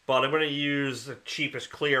 but I'm going to use the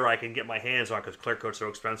cheapest clear I can get my hands on because clear coat's so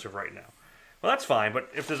expensive right now." Well, that's fine, but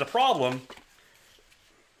if there's a problem,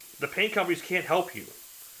 the paint companies can't help you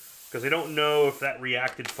because they don't know if that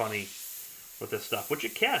reacted funny with this stuff, which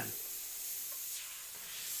it can.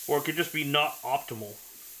 Or it could just be not optimal.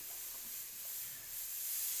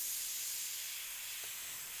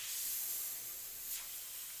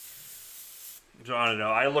 So I don't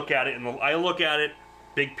know. I look at it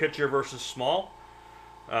big picture versus small.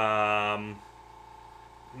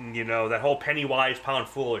 You know, that whole penny wise, pound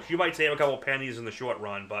foolish. You might save a couple pennies in the short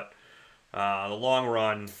run, but the long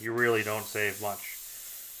run, you really don't save much.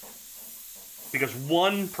 Because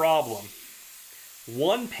one problem,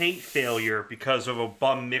 one paint failure because of a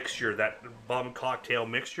bum mixture, that bum cocktail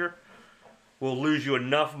mixture, will lose you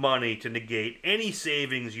enough money to negate any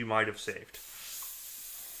savings you might have saved.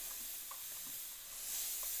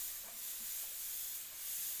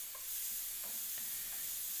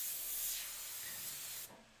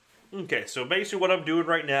 Okay, so basically what I'm doing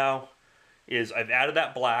right now is I've added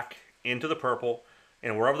that black into the purple,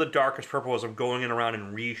 and wherever the darkest purple is, I'm going in around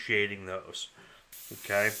and reshading those.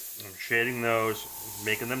 Okay, I'm shading those,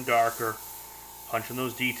 making them darker, punching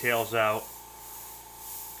those details out.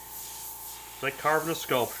 It's like carving a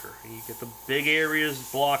sculpture. You get the big areas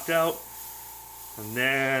blocked out, and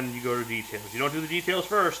then you go to details. You don't do the details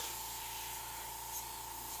first.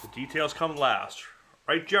 The details come last.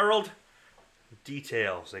 Right, Gerald?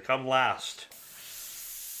 Details, they come last.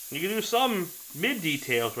 You can do some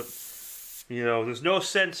mid-details, but you know, there's no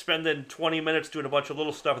sense spending 20 minutes doing a bunch of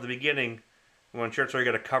little stuff at the beginning when shirts are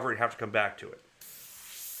going to cover it and have to come back to it.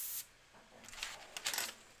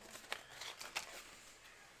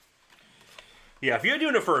 Yeah, if you're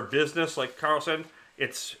doing it for a business, like Carl said,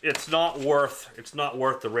 it's not worth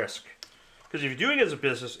the risk. Because if you're doing it as a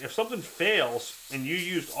business, if something fails and you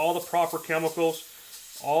used all the proper chemicals,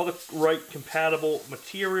 all the right compatible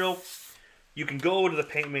material, you can go to the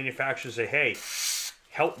paint manufacturer and say, "Hey,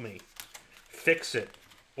 help me, fix it."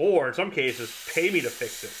 Or in some cases, pay me to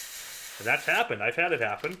fix it. And that's happened. I've had it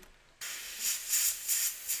happen.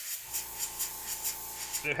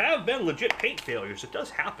 There have been legit paint failures. It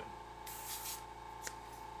does happen.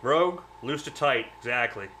 Rogue, loose to tight,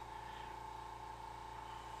 exactly.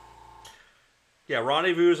 Yeah,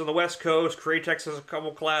 Rendezvous on the West Coast. Cratex has a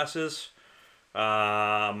couple classes.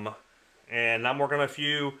 And I'm working on a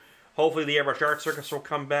few. Hopefully the Airbrush Art Circus will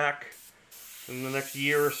come back in the next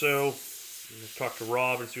year or so. Just talk to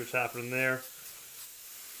Rob and see what's happening there.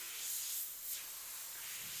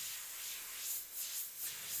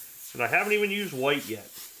 And I haven't even used white yet.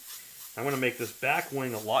 I'm going to make this back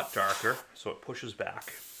wing a lot darker so it pushes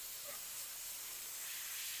back.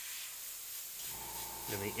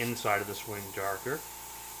 And the inside of this wing darker.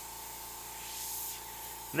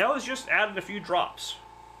 Now it's just added a few drops.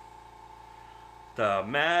 The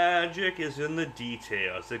magic is in the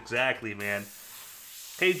details. Exactly, man.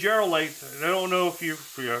 Hey Gerald, I don't know if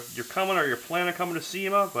you're coming or you're planning on coming to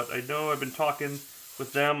SEMA, but I know I've been talking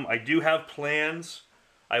with them. I do have plans.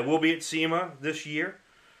 I will be at SEMA this year.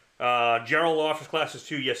 Gerald offers classes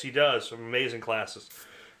too. Yes, he does. Some amazing classes.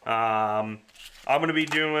 I'm going to be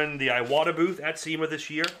doing the Iwata booth at SEMA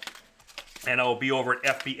this year, and I'll be over at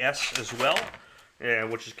FBS as well,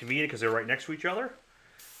 which is convenient because they're right next to each other.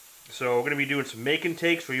 So we're going to be doing some make and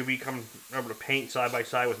takes where you'll be coming over to paint side by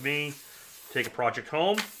side with me, take a project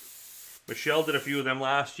home. Michelle did a few of them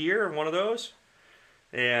last year, one of those.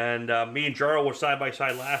 And me and Gerald were side by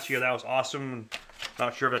side last year. That was awesome.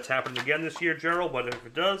 Not sure if that's happening again this year, Gerald, but if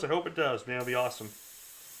it does, I hope it does. Man, it'll be awesome.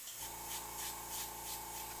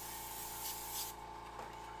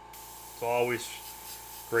 It's always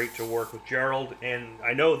great to work with Gerald. And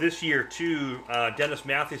I know this year, too, Dennis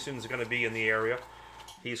Mathewson's going to be in the area.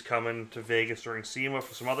 He's coming to Vegas during SEMA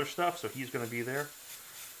for some other stuff, so he's going to be there.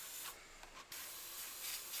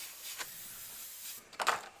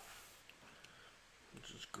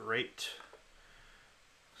 Which is great.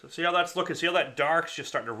 So see how that's looking? See how that dark's just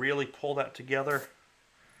starting to really pull that together?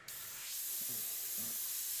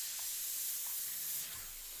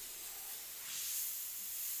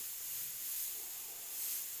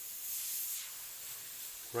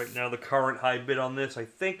 Right now the current high bid on this, I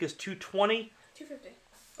think, is 220. 250.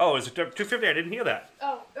 Oh, is it 250? I didn't hear that.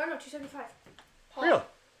 Oh, no, 275. Paul.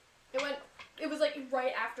 Really? It was like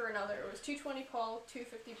right after another. It was 220 Paul,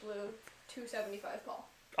 250 Blue, 275 Paul.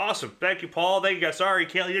 Awesome. Thank you, Paul. Thank you guys. Sorry,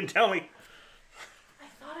 Kelly didn't tell me. I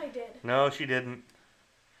thought I did. No, she didn't.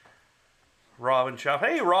 Robin Shop.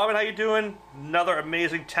 Hey, Robin, how you doing? Another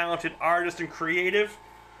amazing, talented artist and creative.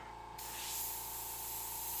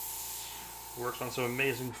 Works on some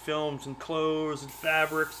amazing films and clothes and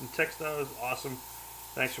fabrics and textiles. Awesome.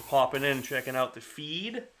 Thanks for popping in and checking out the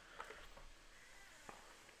feed.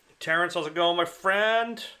 Terrence, how's it going, my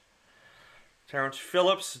friend? Terrence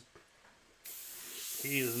Phillips.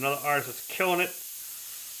 He is another artist that's killing it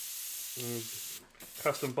in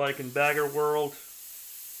custom bike and bagger world.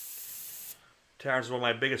 Terrence is one of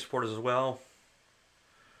my biggest supporters as well.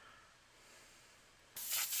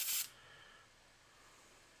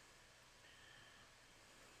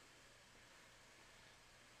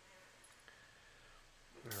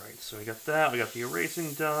 Alright, so we got that. We got the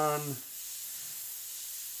erasing done.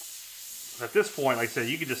 At this point, like I said,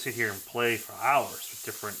 you can just sit here and play for hours with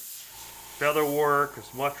different feather work,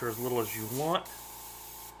 as much or as little as you want.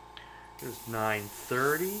 It's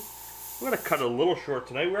 9:30. We're going to cut it a little short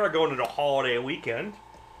tonight. We are going into a holiday weekend.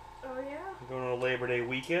 Oh, yeah? We're going on a Labor Day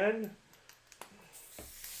weekend.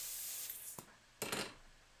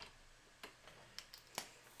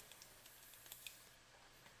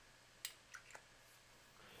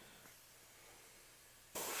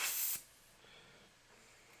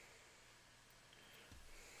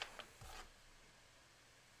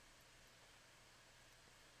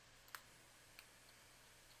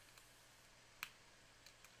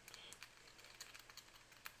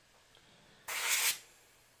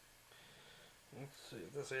 Let's see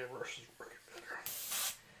if this airbrush is working better.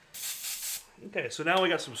 Okay, so now we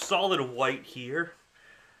got some solid white here.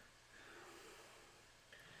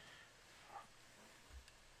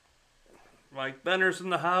 Mike Benner's in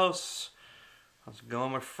the house. How's it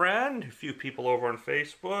going, my friend? A few people over on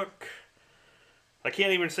Facebook. I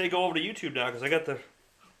can't even say go over to YouTube now because I got the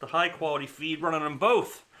high quality feed running on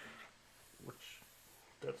both. Which,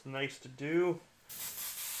 that's nice to do.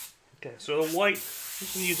 Okay, so the white, you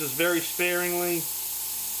can use this very sparingly.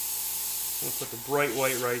 Let's put the bright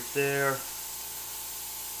white right there.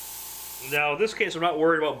 Now, in this case, I'm not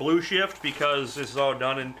worried about blue shift because this is all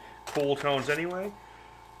done in cool tones anyway.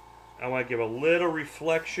 I want to give a little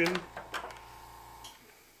reflection.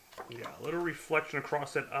 Yeah, a little reflection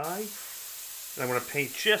across that eye. And I'm going to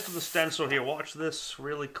paint just on the stencil here. Watch this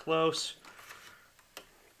really close.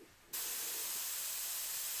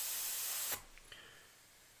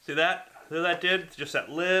 See that? See what that did? Just that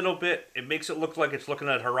little bit. It makes it look like it's looking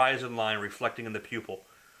at a horizon line reflecting in the pupil.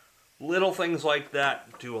 Little things like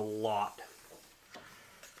that do a lot.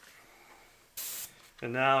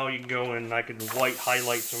 And now you can go in and I can white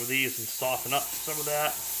highlight some of these and soften up some of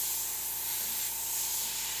that.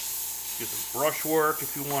 Do some brush work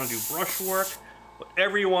if you want to do brush work.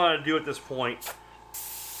 Whatever you want to do at this point,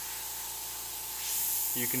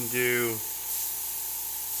 you can do.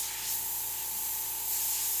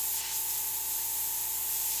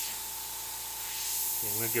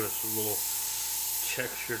 Okay, I'm going to give us a little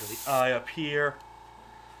texture to the eye up here.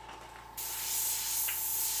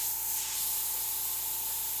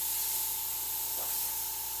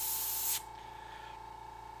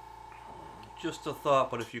 just a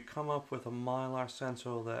thought, but if you come up with a Mylar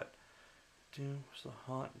stencil that does the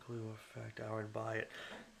hot glue effect, I would buy it.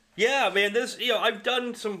 Yeah, man, this, you know, I've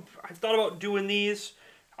thought about doing these.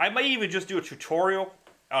 I might even just do a tutorial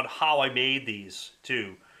on how I made these,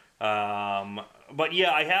 too. But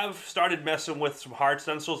yeah, I have started messing with some hard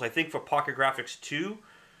stencils. I think for Pocket Graphics 2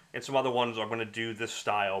 and some other ones I'm going to do this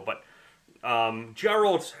style. But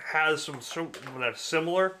Gerald has some that are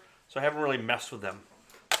similar, so I haven't really messed with them.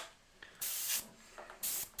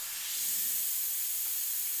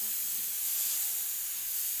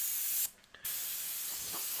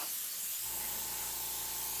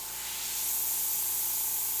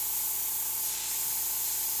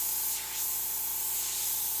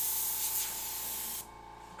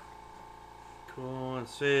 Cool,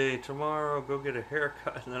 let's see, tomorrow go get a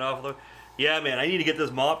haircut and then off the... Yeah, man, I need to get this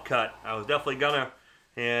mop cut. I was definitely gonna,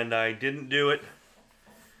 and I didn't do it.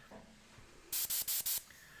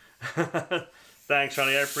 Thanks,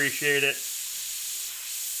 honey, I appreciate it.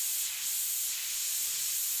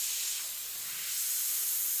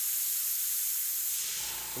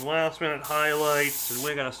 Some last minute highlights, and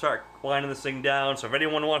we're gonna start winding this thing down. So if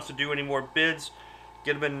anyone wants to do any more bids,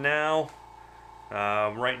 get them in now.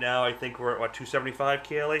 Right now, I think we're at, what, $275,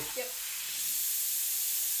 Kaylee? Yep.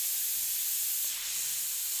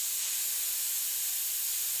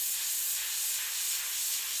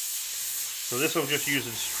 So this one's just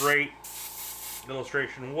using straight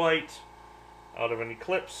illustration white out of any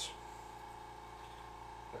clips.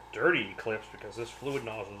 Dirty clips because this fluid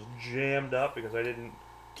nozzle is jammed up because I didn't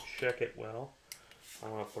check it well. I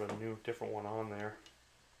want to put a new, different one on there.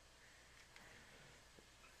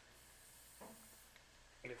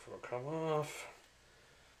 If it'll come off.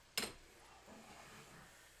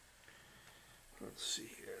 Let's see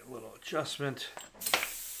here, a little adjustment.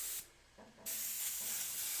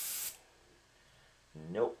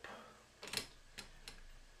 Nope.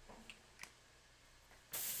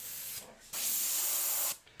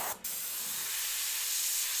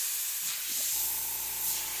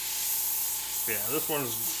 Yeah, this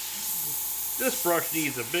brush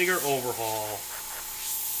needs a bigger overhaul.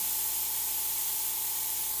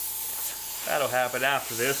 That'll happen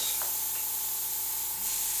after this.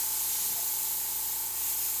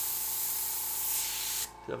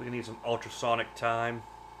 Definitely need some ultrasonic time.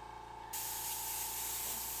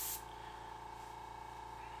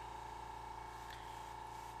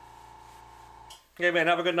 Okay, man,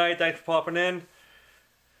 have a good night. Thanks for popping in.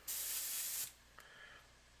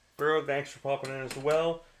 Bro, thanks for popping in as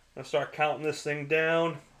well. Let's start counting this thing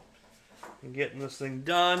down and getting this thing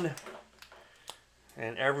done.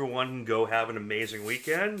 And everyone can go have an amazing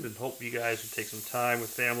weekend, and hope you guys can take some time with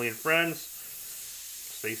family and friends.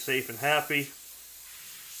 Stay safe and happy.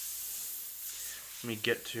 Let me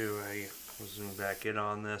get to I'll zoom back in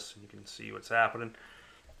on this and you can see what's happening.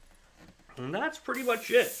 And that's pretty much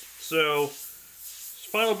it. So,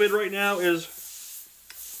 final bid right now is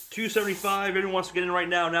 $275. If anyone wants to get in right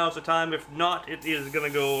now, now's the time. If not, it is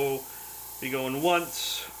going to be going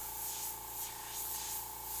once,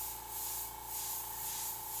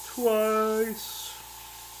 twice,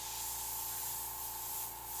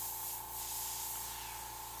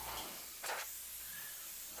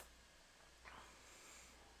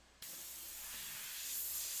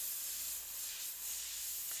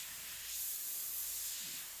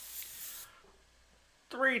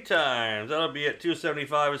 three times. That'll be it.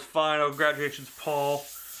 $275 is final. Congratulations, Paul.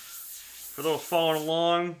 For those following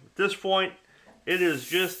along, at this point, it is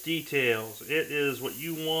just details. It is what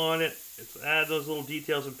you want it. It's add those little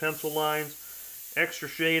details and pencil lines, extra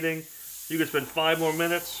shading. You can spend 5 more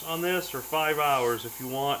minutes on this, or 5 hours if you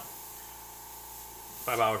want.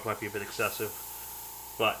 5 hours might be a bit excessive,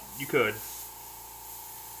 but you could.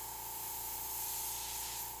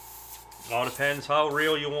 It all depends how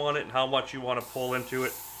real you want it and how much you want to pull into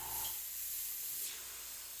it.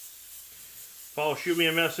 Shoot me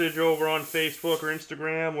a message over on Facebook or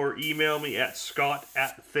Instagram, or email me at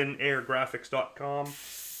scott@thinairgraphics.com,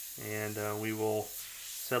 and we will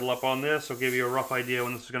settle up on this. I'll give you a rough idea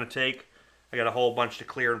when this is going to take. I got a whole bunch to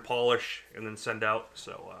clear and polish and then send out,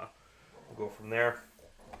 so we'll go from there.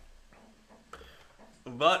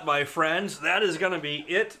 But, my friends, that is going to be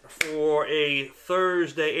it for a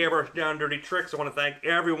Thursday Airbrush Down Dirty Tricks. I want to thank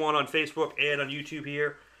everyone on Facebook and on YouTube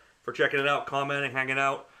here for checking it out, commenting, hanging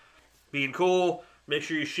out, being cool. Make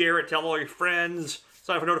sure you share it, tell all your friends,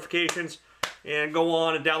 sign up for notifications, and go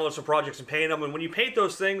on and download some projects and paint them. And when you paint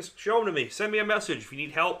those things, show them to me. Send me a message if you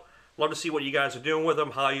need help. Love to see what you guys are doing with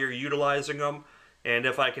them, how you're utilizing them, and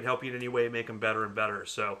if I can help you in any way make them better and better.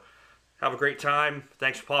 So, have a great time.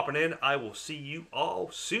 Thanks for popping in. I will see you all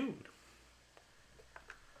soon.